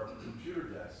 there are computer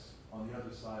desks on the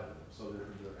other side of them. So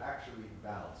they're actually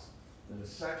balanced. And the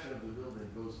section of the building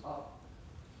goes up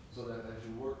so that as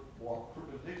you walk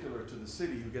perpendicular to the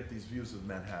city, you get these views of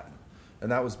Manhattan.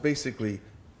 And that was basically,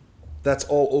 that's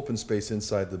all open space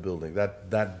inside the building.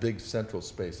 That big central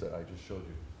space that I just showed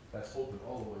you, that's open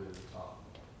all the way to the top.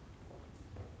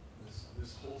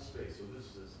 This whole space, so this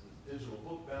is the digital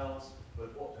book balance,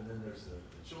 and then there's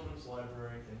the children's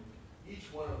library, and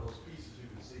each one of those pieces you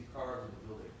can see carved in the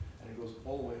building, and it goes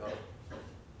all the way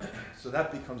up. So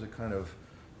that becomes a kind of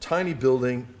tiny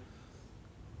building,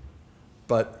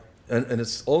 and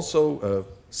it's also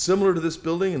similar to this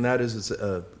building, and that is it's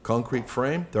a concrete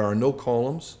frame. There are no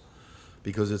columns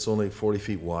because it's only 40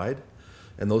 feet wide.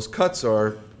 And those cuts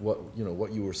are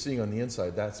what you were seeing on the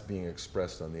inside, that's being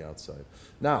expressed on the outside.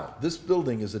 Now, this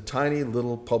building is a tiny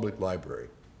little public library.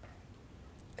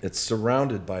 It's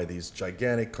surrounded by these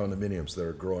gigantic condominiums that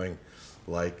are growing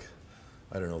like,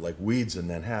 I don't know, like weeds in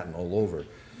Manhattan all over.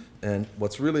 And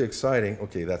what's really exciting,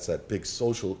 okay, that's that big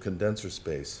social condenser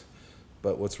space.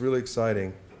 But what's really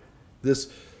exciting,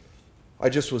 I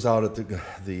just was out at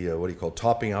the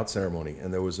topping out ceremony,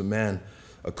 and there was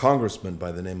a congressman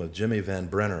by the name of Jimmy Van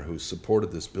Brenner who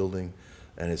supported this building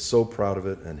and is so proud of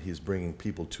it, and he's bringing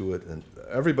people to it. And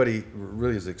everybody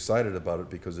really is excited about it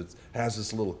because it has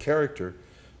this little character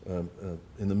in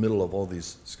the middle of all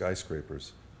these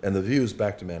skyscrapers. And the views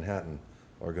back to Manhattan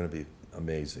are going to be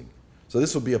amazing. So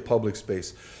this will be a public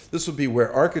space. This will be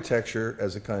where architecture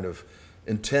as a kind of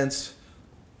intense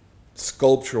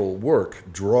sculptural work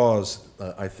draws,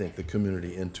 I think, the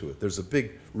community into it. There's a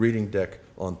big reading deck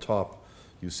on top.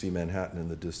 You see Manhattan in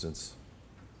the distance.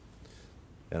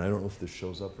 And I don't know if this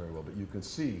shows up very well, but you can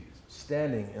see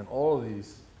standing in all of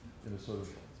these sort of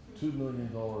 $2 million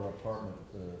apartment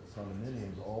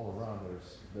condominiums all around.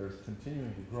 There's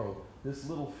continuing to grow. This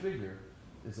little figure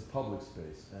is a public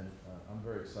space, and I'm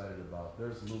very excited about it.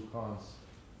 There's Lou Kahn's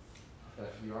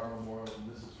FDR Memorial,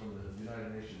 and this is from the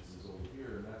United Nations is over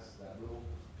here, and that's that little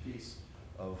piece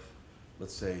of,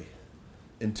 let's say,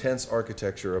 intense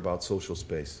architecture about social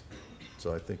space.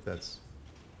 So I think that's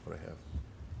what I have.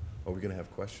 Are we going to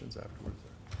have questions afterwards?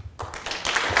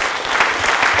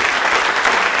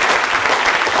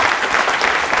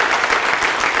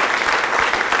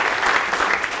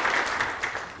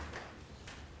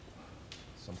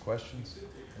 Some questions?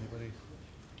 Anybody?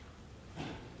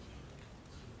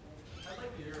 I'd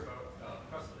like to hear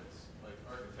about precedents, like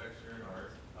architecture and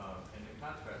art, and the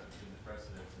contrast between the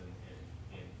precedents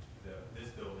in this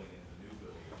building and the new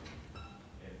building,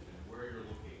 and where you're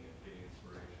looking and getting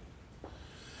inspiration.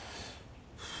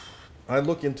 I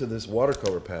look into this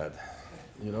watercolor pad.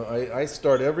 I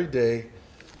start every day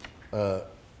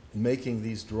making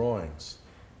these drawings,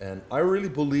 and I really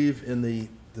believe in the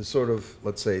sort of,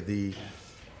 let's say, the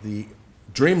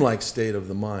dreamlike state of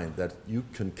the mind, that you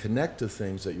can connect to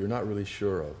things that you're not really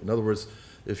sure of. In other words,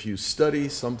 if you study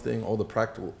something, all the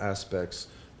practical aspects,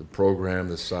 the program,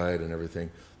 the site, and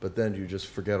everything, but then you just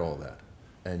forget all that,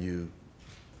 and you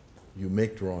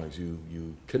make drawings,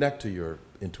 you connect to your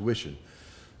intuition.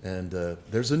 And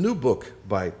there's a new book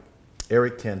by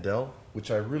Eric Kandel, which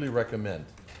I really recommend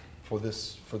for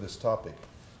this topic.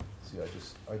 See,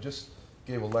 I just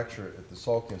gave a lecture at the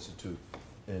Salk Institute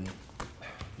in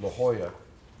La Jolla.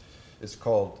 It's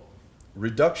called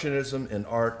Reductionism in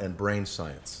Art and Brain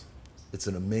Science. It's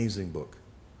an amazing book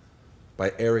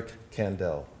by Eric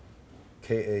Kandel,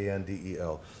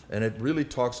 Kandel. And it really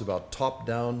talks about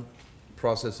top-down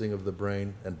processing of the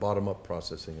brain and bottom-up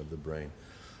processing of the brain.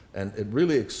 And it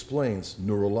really explains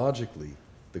neurologically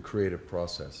the creative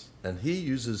process. And he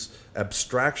uses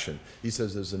abstraction. He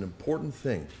says there's an important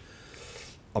thing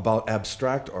about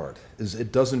abstract art, is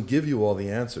it doesn't give you all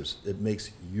the answers. It makes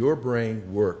your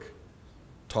brain work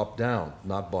top down,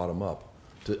 not bottom up,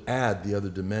 to add the other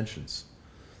dimensions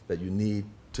that you need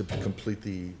to complete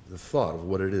the thought of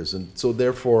what it is. And so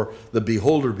therefore, the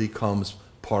beholder becomes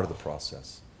part of the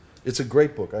process. It's a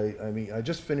great book. I mean, I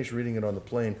just finished reading it on the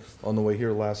plane on the way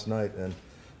here last night, and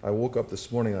I woke up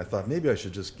this morning and I thought maybe I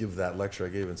should just give that lecture I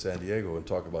gave in San Diego and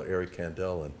talk about Eric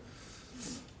Kandel. And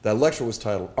that lecture was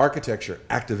titled Architecture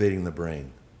Activating the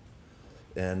Brain.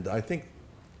 And I think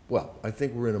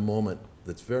we're in a moment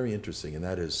that's very interesting, and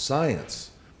that is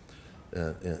science,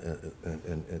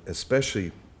 and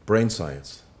especially brain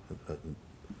science,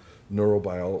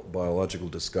 neurobiological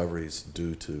discoveries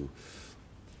due to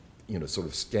sort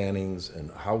of scannings and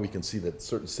how we can see that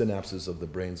certain synapses of the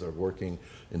brains are working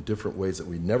in different ways that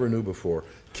we never knew before,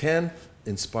 can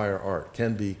inspire art,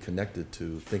 can be connected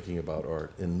to thinking about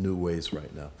art in new ways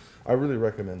right now. I really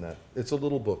recommend that. It's a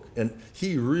little book, and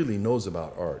he really knows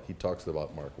about art. He talks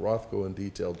about Mark Rothko in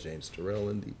detail, James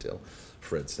Turrell in detail,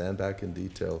 Fred Sandback in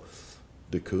detail,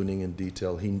 de Kooning in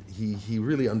detail. He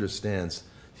really understands.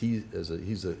 He's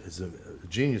a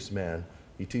genius man.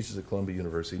 He teaches at Columbia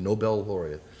University, Nobel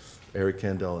laureate, Eric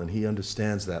Kandel, and he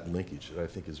understands that linkage that I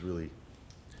think is really,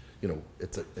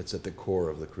 it's at the core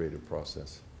of the creative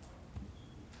process.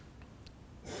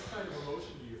 What kind of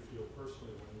emotion do you feel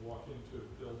personally when you walk into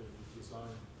a building you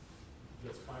designed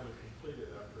that's finally completed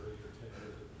after 8 or 10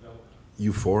 years of development?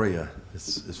 Euphoria.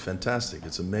 It's fantastic.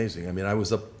 It's amazing. I mean, I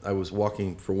was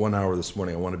walking for 1 hour this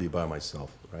morning. I want to be by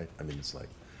myself, right? I mean, it's like,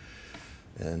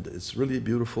 and it's really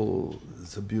beautiful.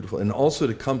 It's a beautiful, and also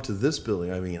to come to this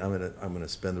building. I mean, I'm gonna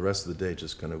spend the rest of the day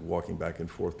just kind of walking back and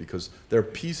forth because there are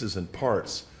pieces and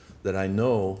parts that I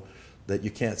know that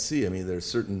you can't see. I mean, there are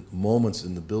certain moments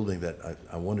in the building that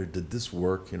I wondered, did this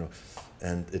work?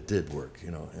 And it did work.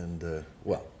 And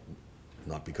well,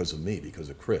 not because of me, because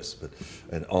of Chris,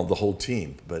 and all the whole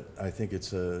team. But I think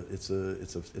it's a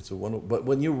wonderful. But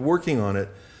when you're working on it,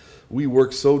 we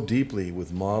work so deeply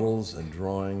with models and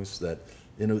drawings that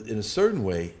in a certain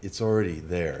way, it's already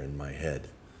there in my head.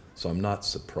 So I'm not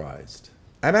surprised.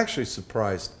 I'm actually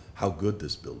surprised how good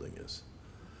this building is.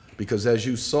 Because as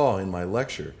you saw in my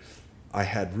lecture, I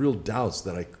had real doubts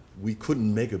that we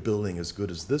couldn't make a building as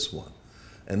good as this one.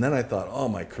 And then I thought, oh,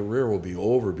 my career will be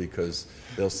over because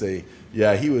they'll say,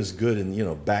 yeah, he was good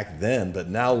back then, but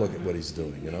now look at what he's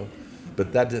doing,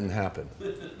 But that didn't happen.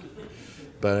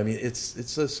 But I mean,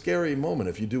 it's a scary moment.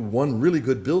 If you do one really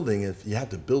good building, if you have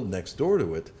to build next door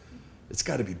to it, it's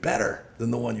got to be better than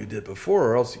the one you did before,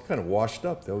 or else you're kind of washed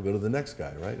up. They'll go to the next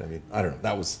guy, right? I mean, I don't know.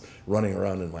 That was running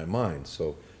around in my mind.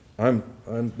 So I'm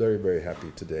very, very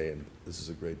happy today, and this is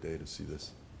a great day to see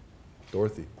this.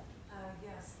 Dorothy.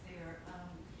 Yes, there.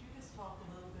 Could you just talk a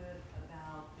little bit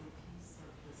about the piece of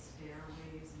the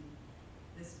stairways in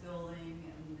this building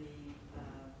and the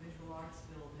visual arts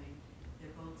building?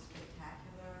 They're both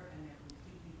spectacular and they're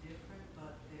completely different,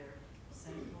 but they're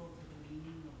central to the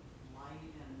meaning of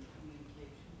light and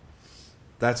communication.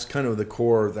 That's kind of the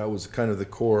core. That was kind of the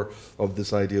core of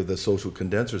this idea of the social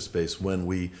condenser space when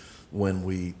we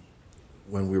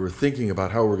were thinking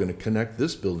about how we're going to connect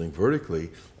this building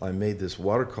vertically. I made this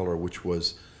watercolor, which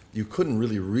was, you couldn't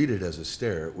really read it as a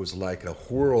stair. It was like a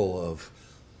whirl of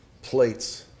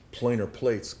plates, planar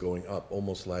plates going up,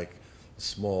 almost like a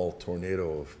small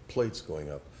tornado of plates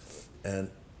going up. And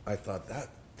I thought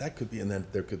that could be, and then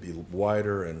there could be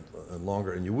wider and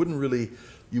longer, and you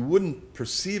wouldn't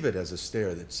perceive it as a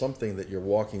stair. That's something that you're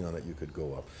walking on that you could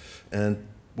go up. And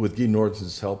with Guy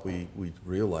Norden's help, we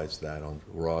realized that on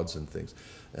rods and things,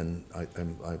 and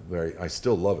I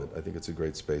still love it. I think it's a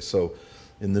great space. So,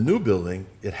 in the new building,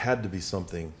 it had to be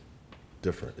something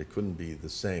different. It couldn't be the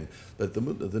same. But the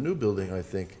new building, I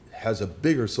think, has a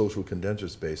bigger social condenser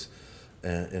space,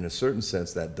 and in a certain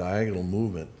sense, that diagonal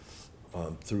movement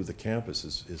through the campus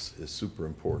is super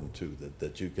important too.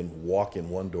 That you can walk in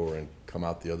one door and come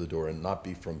out the other door, and not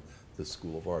be from the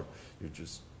School of Art. You're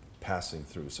just passing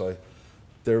through. So.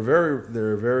 They're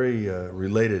very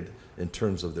related in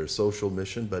terms of their social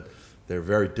mission, but they're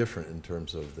very different in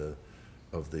terms of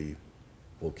the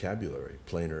vocabulary,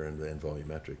 planar and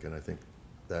volumetric. And I think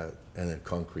that, and then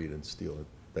concrete and steel,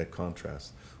 that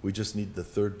contrast. We just need the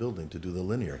third building to do the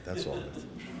linear. That's all.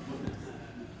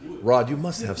 Rod, you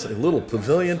must have a little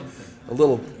pavilion, a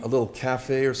little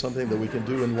cafe or something that we can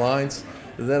do in lines.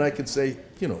 And then I could say,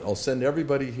 I'll send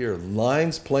everybody here.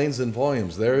 Lines, planes, and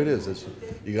volumes. There it is.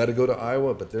 You got to go to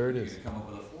Iowa, but there it is. You could come up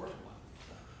with a fourth one.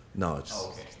 No, it's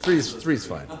Oh, okay. three's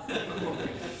fine. We do have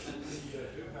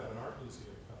an art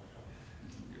museum coming up.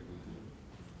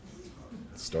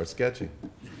 Start sketching.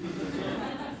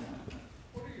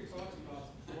 What are your thoughts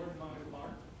about Gordon Motta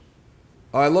Clark?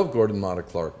 I love Gordon Motta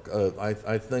Clark.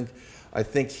 I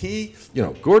think he,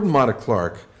 Gordon Motta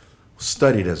Clark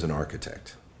studied as an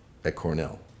architect at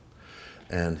Cornell,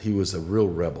 and he was a real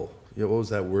rebel. What was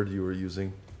that word you were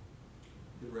using?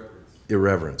 Irreverence.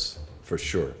 Irreverence, for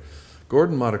sure.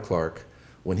 Gordon Motta Clark,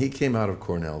 when he came out of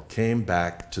Cornell, came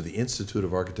back to the Institute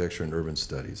of Architecture and Urban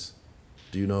Studies.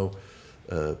 Do you know,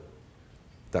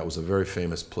 that was a very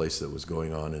famous place that was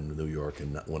going on in New York,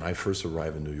 and when I first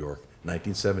arrived in New York,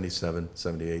 1977,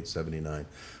 78, 79,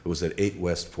 it was at 8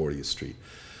 West 40th Street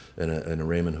in a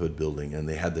Raymond Hood building, and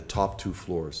they had the top 2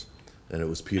 floors, and it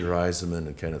was Peter Eisenman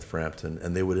and Kenneth Frampton,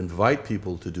 and they would invite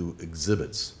people to do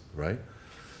exhibits, right?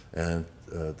 And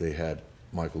they had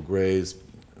Michael Graves,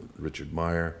 Richard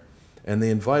Meyer, and they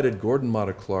invited Gordon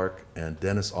Motta Clark and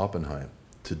Dennis Oppenheim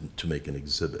to make an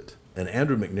exhibit. And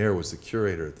Andrew McNair was the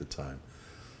curator at the time.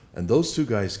 And those two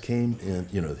guys came in,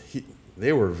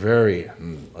 they were very,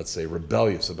 let's say,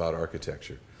 rebellious about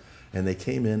architecture. And they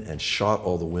came in and shot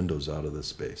all the windows out of the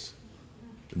space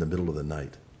in the middle of the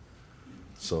night.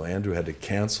 So Andrew had to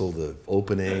cancel the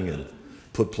opening and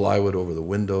put plywood over the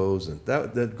windows. And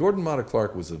that Gordon Motta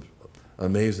Clark was an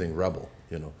amazing rebel,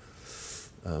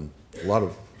 A lot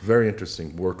of very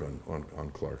interesting work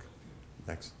on Clark.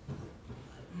 Thanks.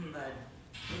 But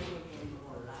bringing in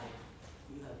more light,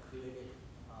 you have created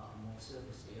more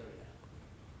surface area.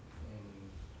 And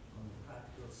on the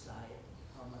practical side,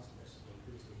 how much does it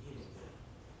increase the heating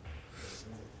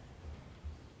bill?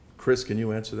 Chris, can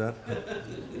you answer that?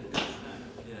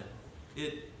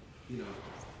 Yeah.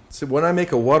 See, when I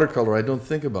make a watercolor, I don't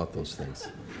think about those things.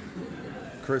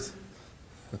 Chris?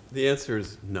 The answer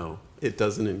is no, it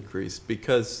doesn't increase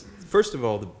because, first of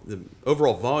all, the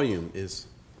overall volume is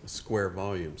a square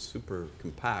volume, super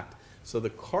compact. So the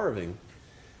carving,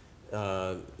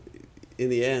 in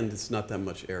the end, it's not that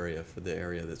much area for the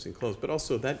area that's enclosed. But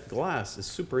also that glass is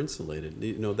super insulated.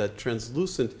 That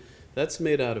translucent, that's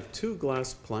made out of 2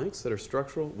 glass planks that are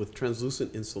structural with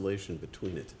translucent insulation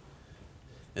between it.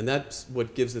 And that's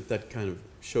what gives it that kind of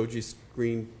shoji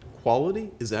screen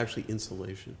quality, is actually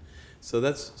insulation. So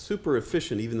that's super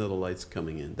efficient even though the light's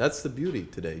coming in. That's the beauty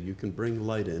today. You can bring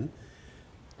light in.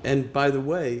 And by the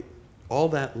way, all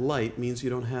that light means you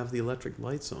don't have the electric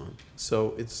lights on.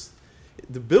 So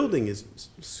the building is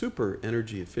super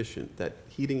energy efficient. That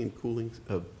heating and cooling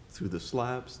through the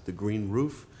slabs, the green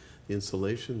roof, the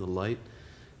insulation, the light,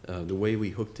 the way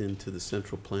we hooked into the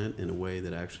central plant in a way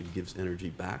that actually gives energy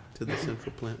back to the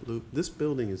central plant loop. This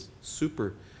building is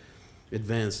super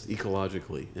advanced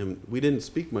ecologically, and we didn't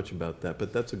speak much about that,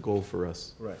 but that's a goal for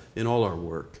us in all our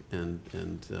work, and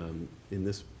in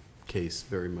this case,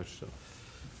 very much so.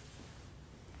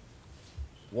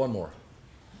 One more.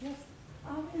 Yes.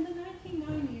 In the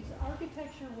 1990s,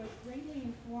 architecture was greatly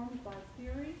informed by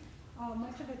theory,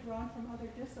 much of it drawn from other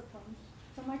disciplines.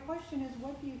 So my question is,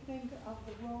 what do you think of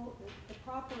the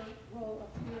proper role of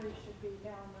theory should be now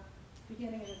in the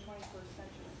beginning of the 21st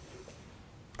century?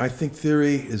 I think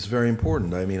theory is very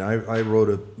important. I mean, I wrote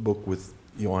a book with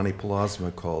Ioanni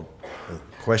Plasma called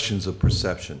Questions of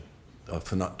Perception,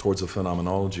 towards the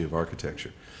phenomenology of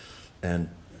architecture. And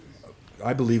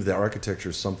I believe that architecture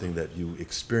is something that you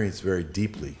experience very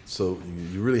deeply. So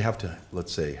you really have to,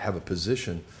 let's say, have a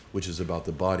position which is about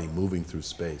the body moving through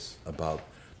space, about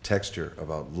texture,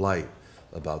 about light,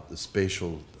 about the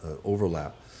spatial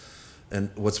overlap. And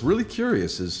what's really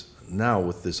curious is now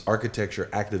with this architecture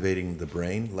activating the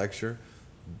brain lecture,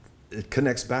 it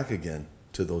connects back again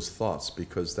to those thoughts,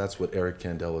 because that's what Eric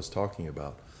Kandel is talking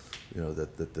about.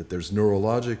 That there's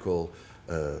neurological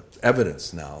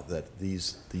evidence now that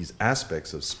these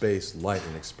aspects of space, light,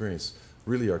 and experience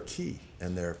really are key,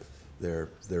 and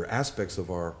they're aspects of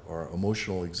our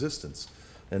emotional existence.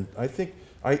 And I think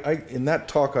in that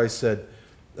talk I said,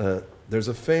 there's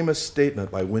a famous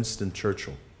statement by Winston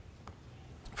Churchill: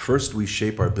 first we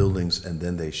shape our buildings and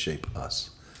then they shape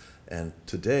us. And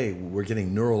today we're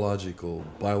getting neurological,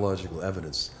 biological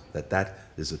evidence that that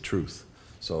is a truth.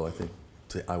 So I think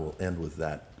I will end with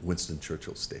that Winston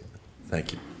Churchill statement.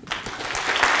 Thank you.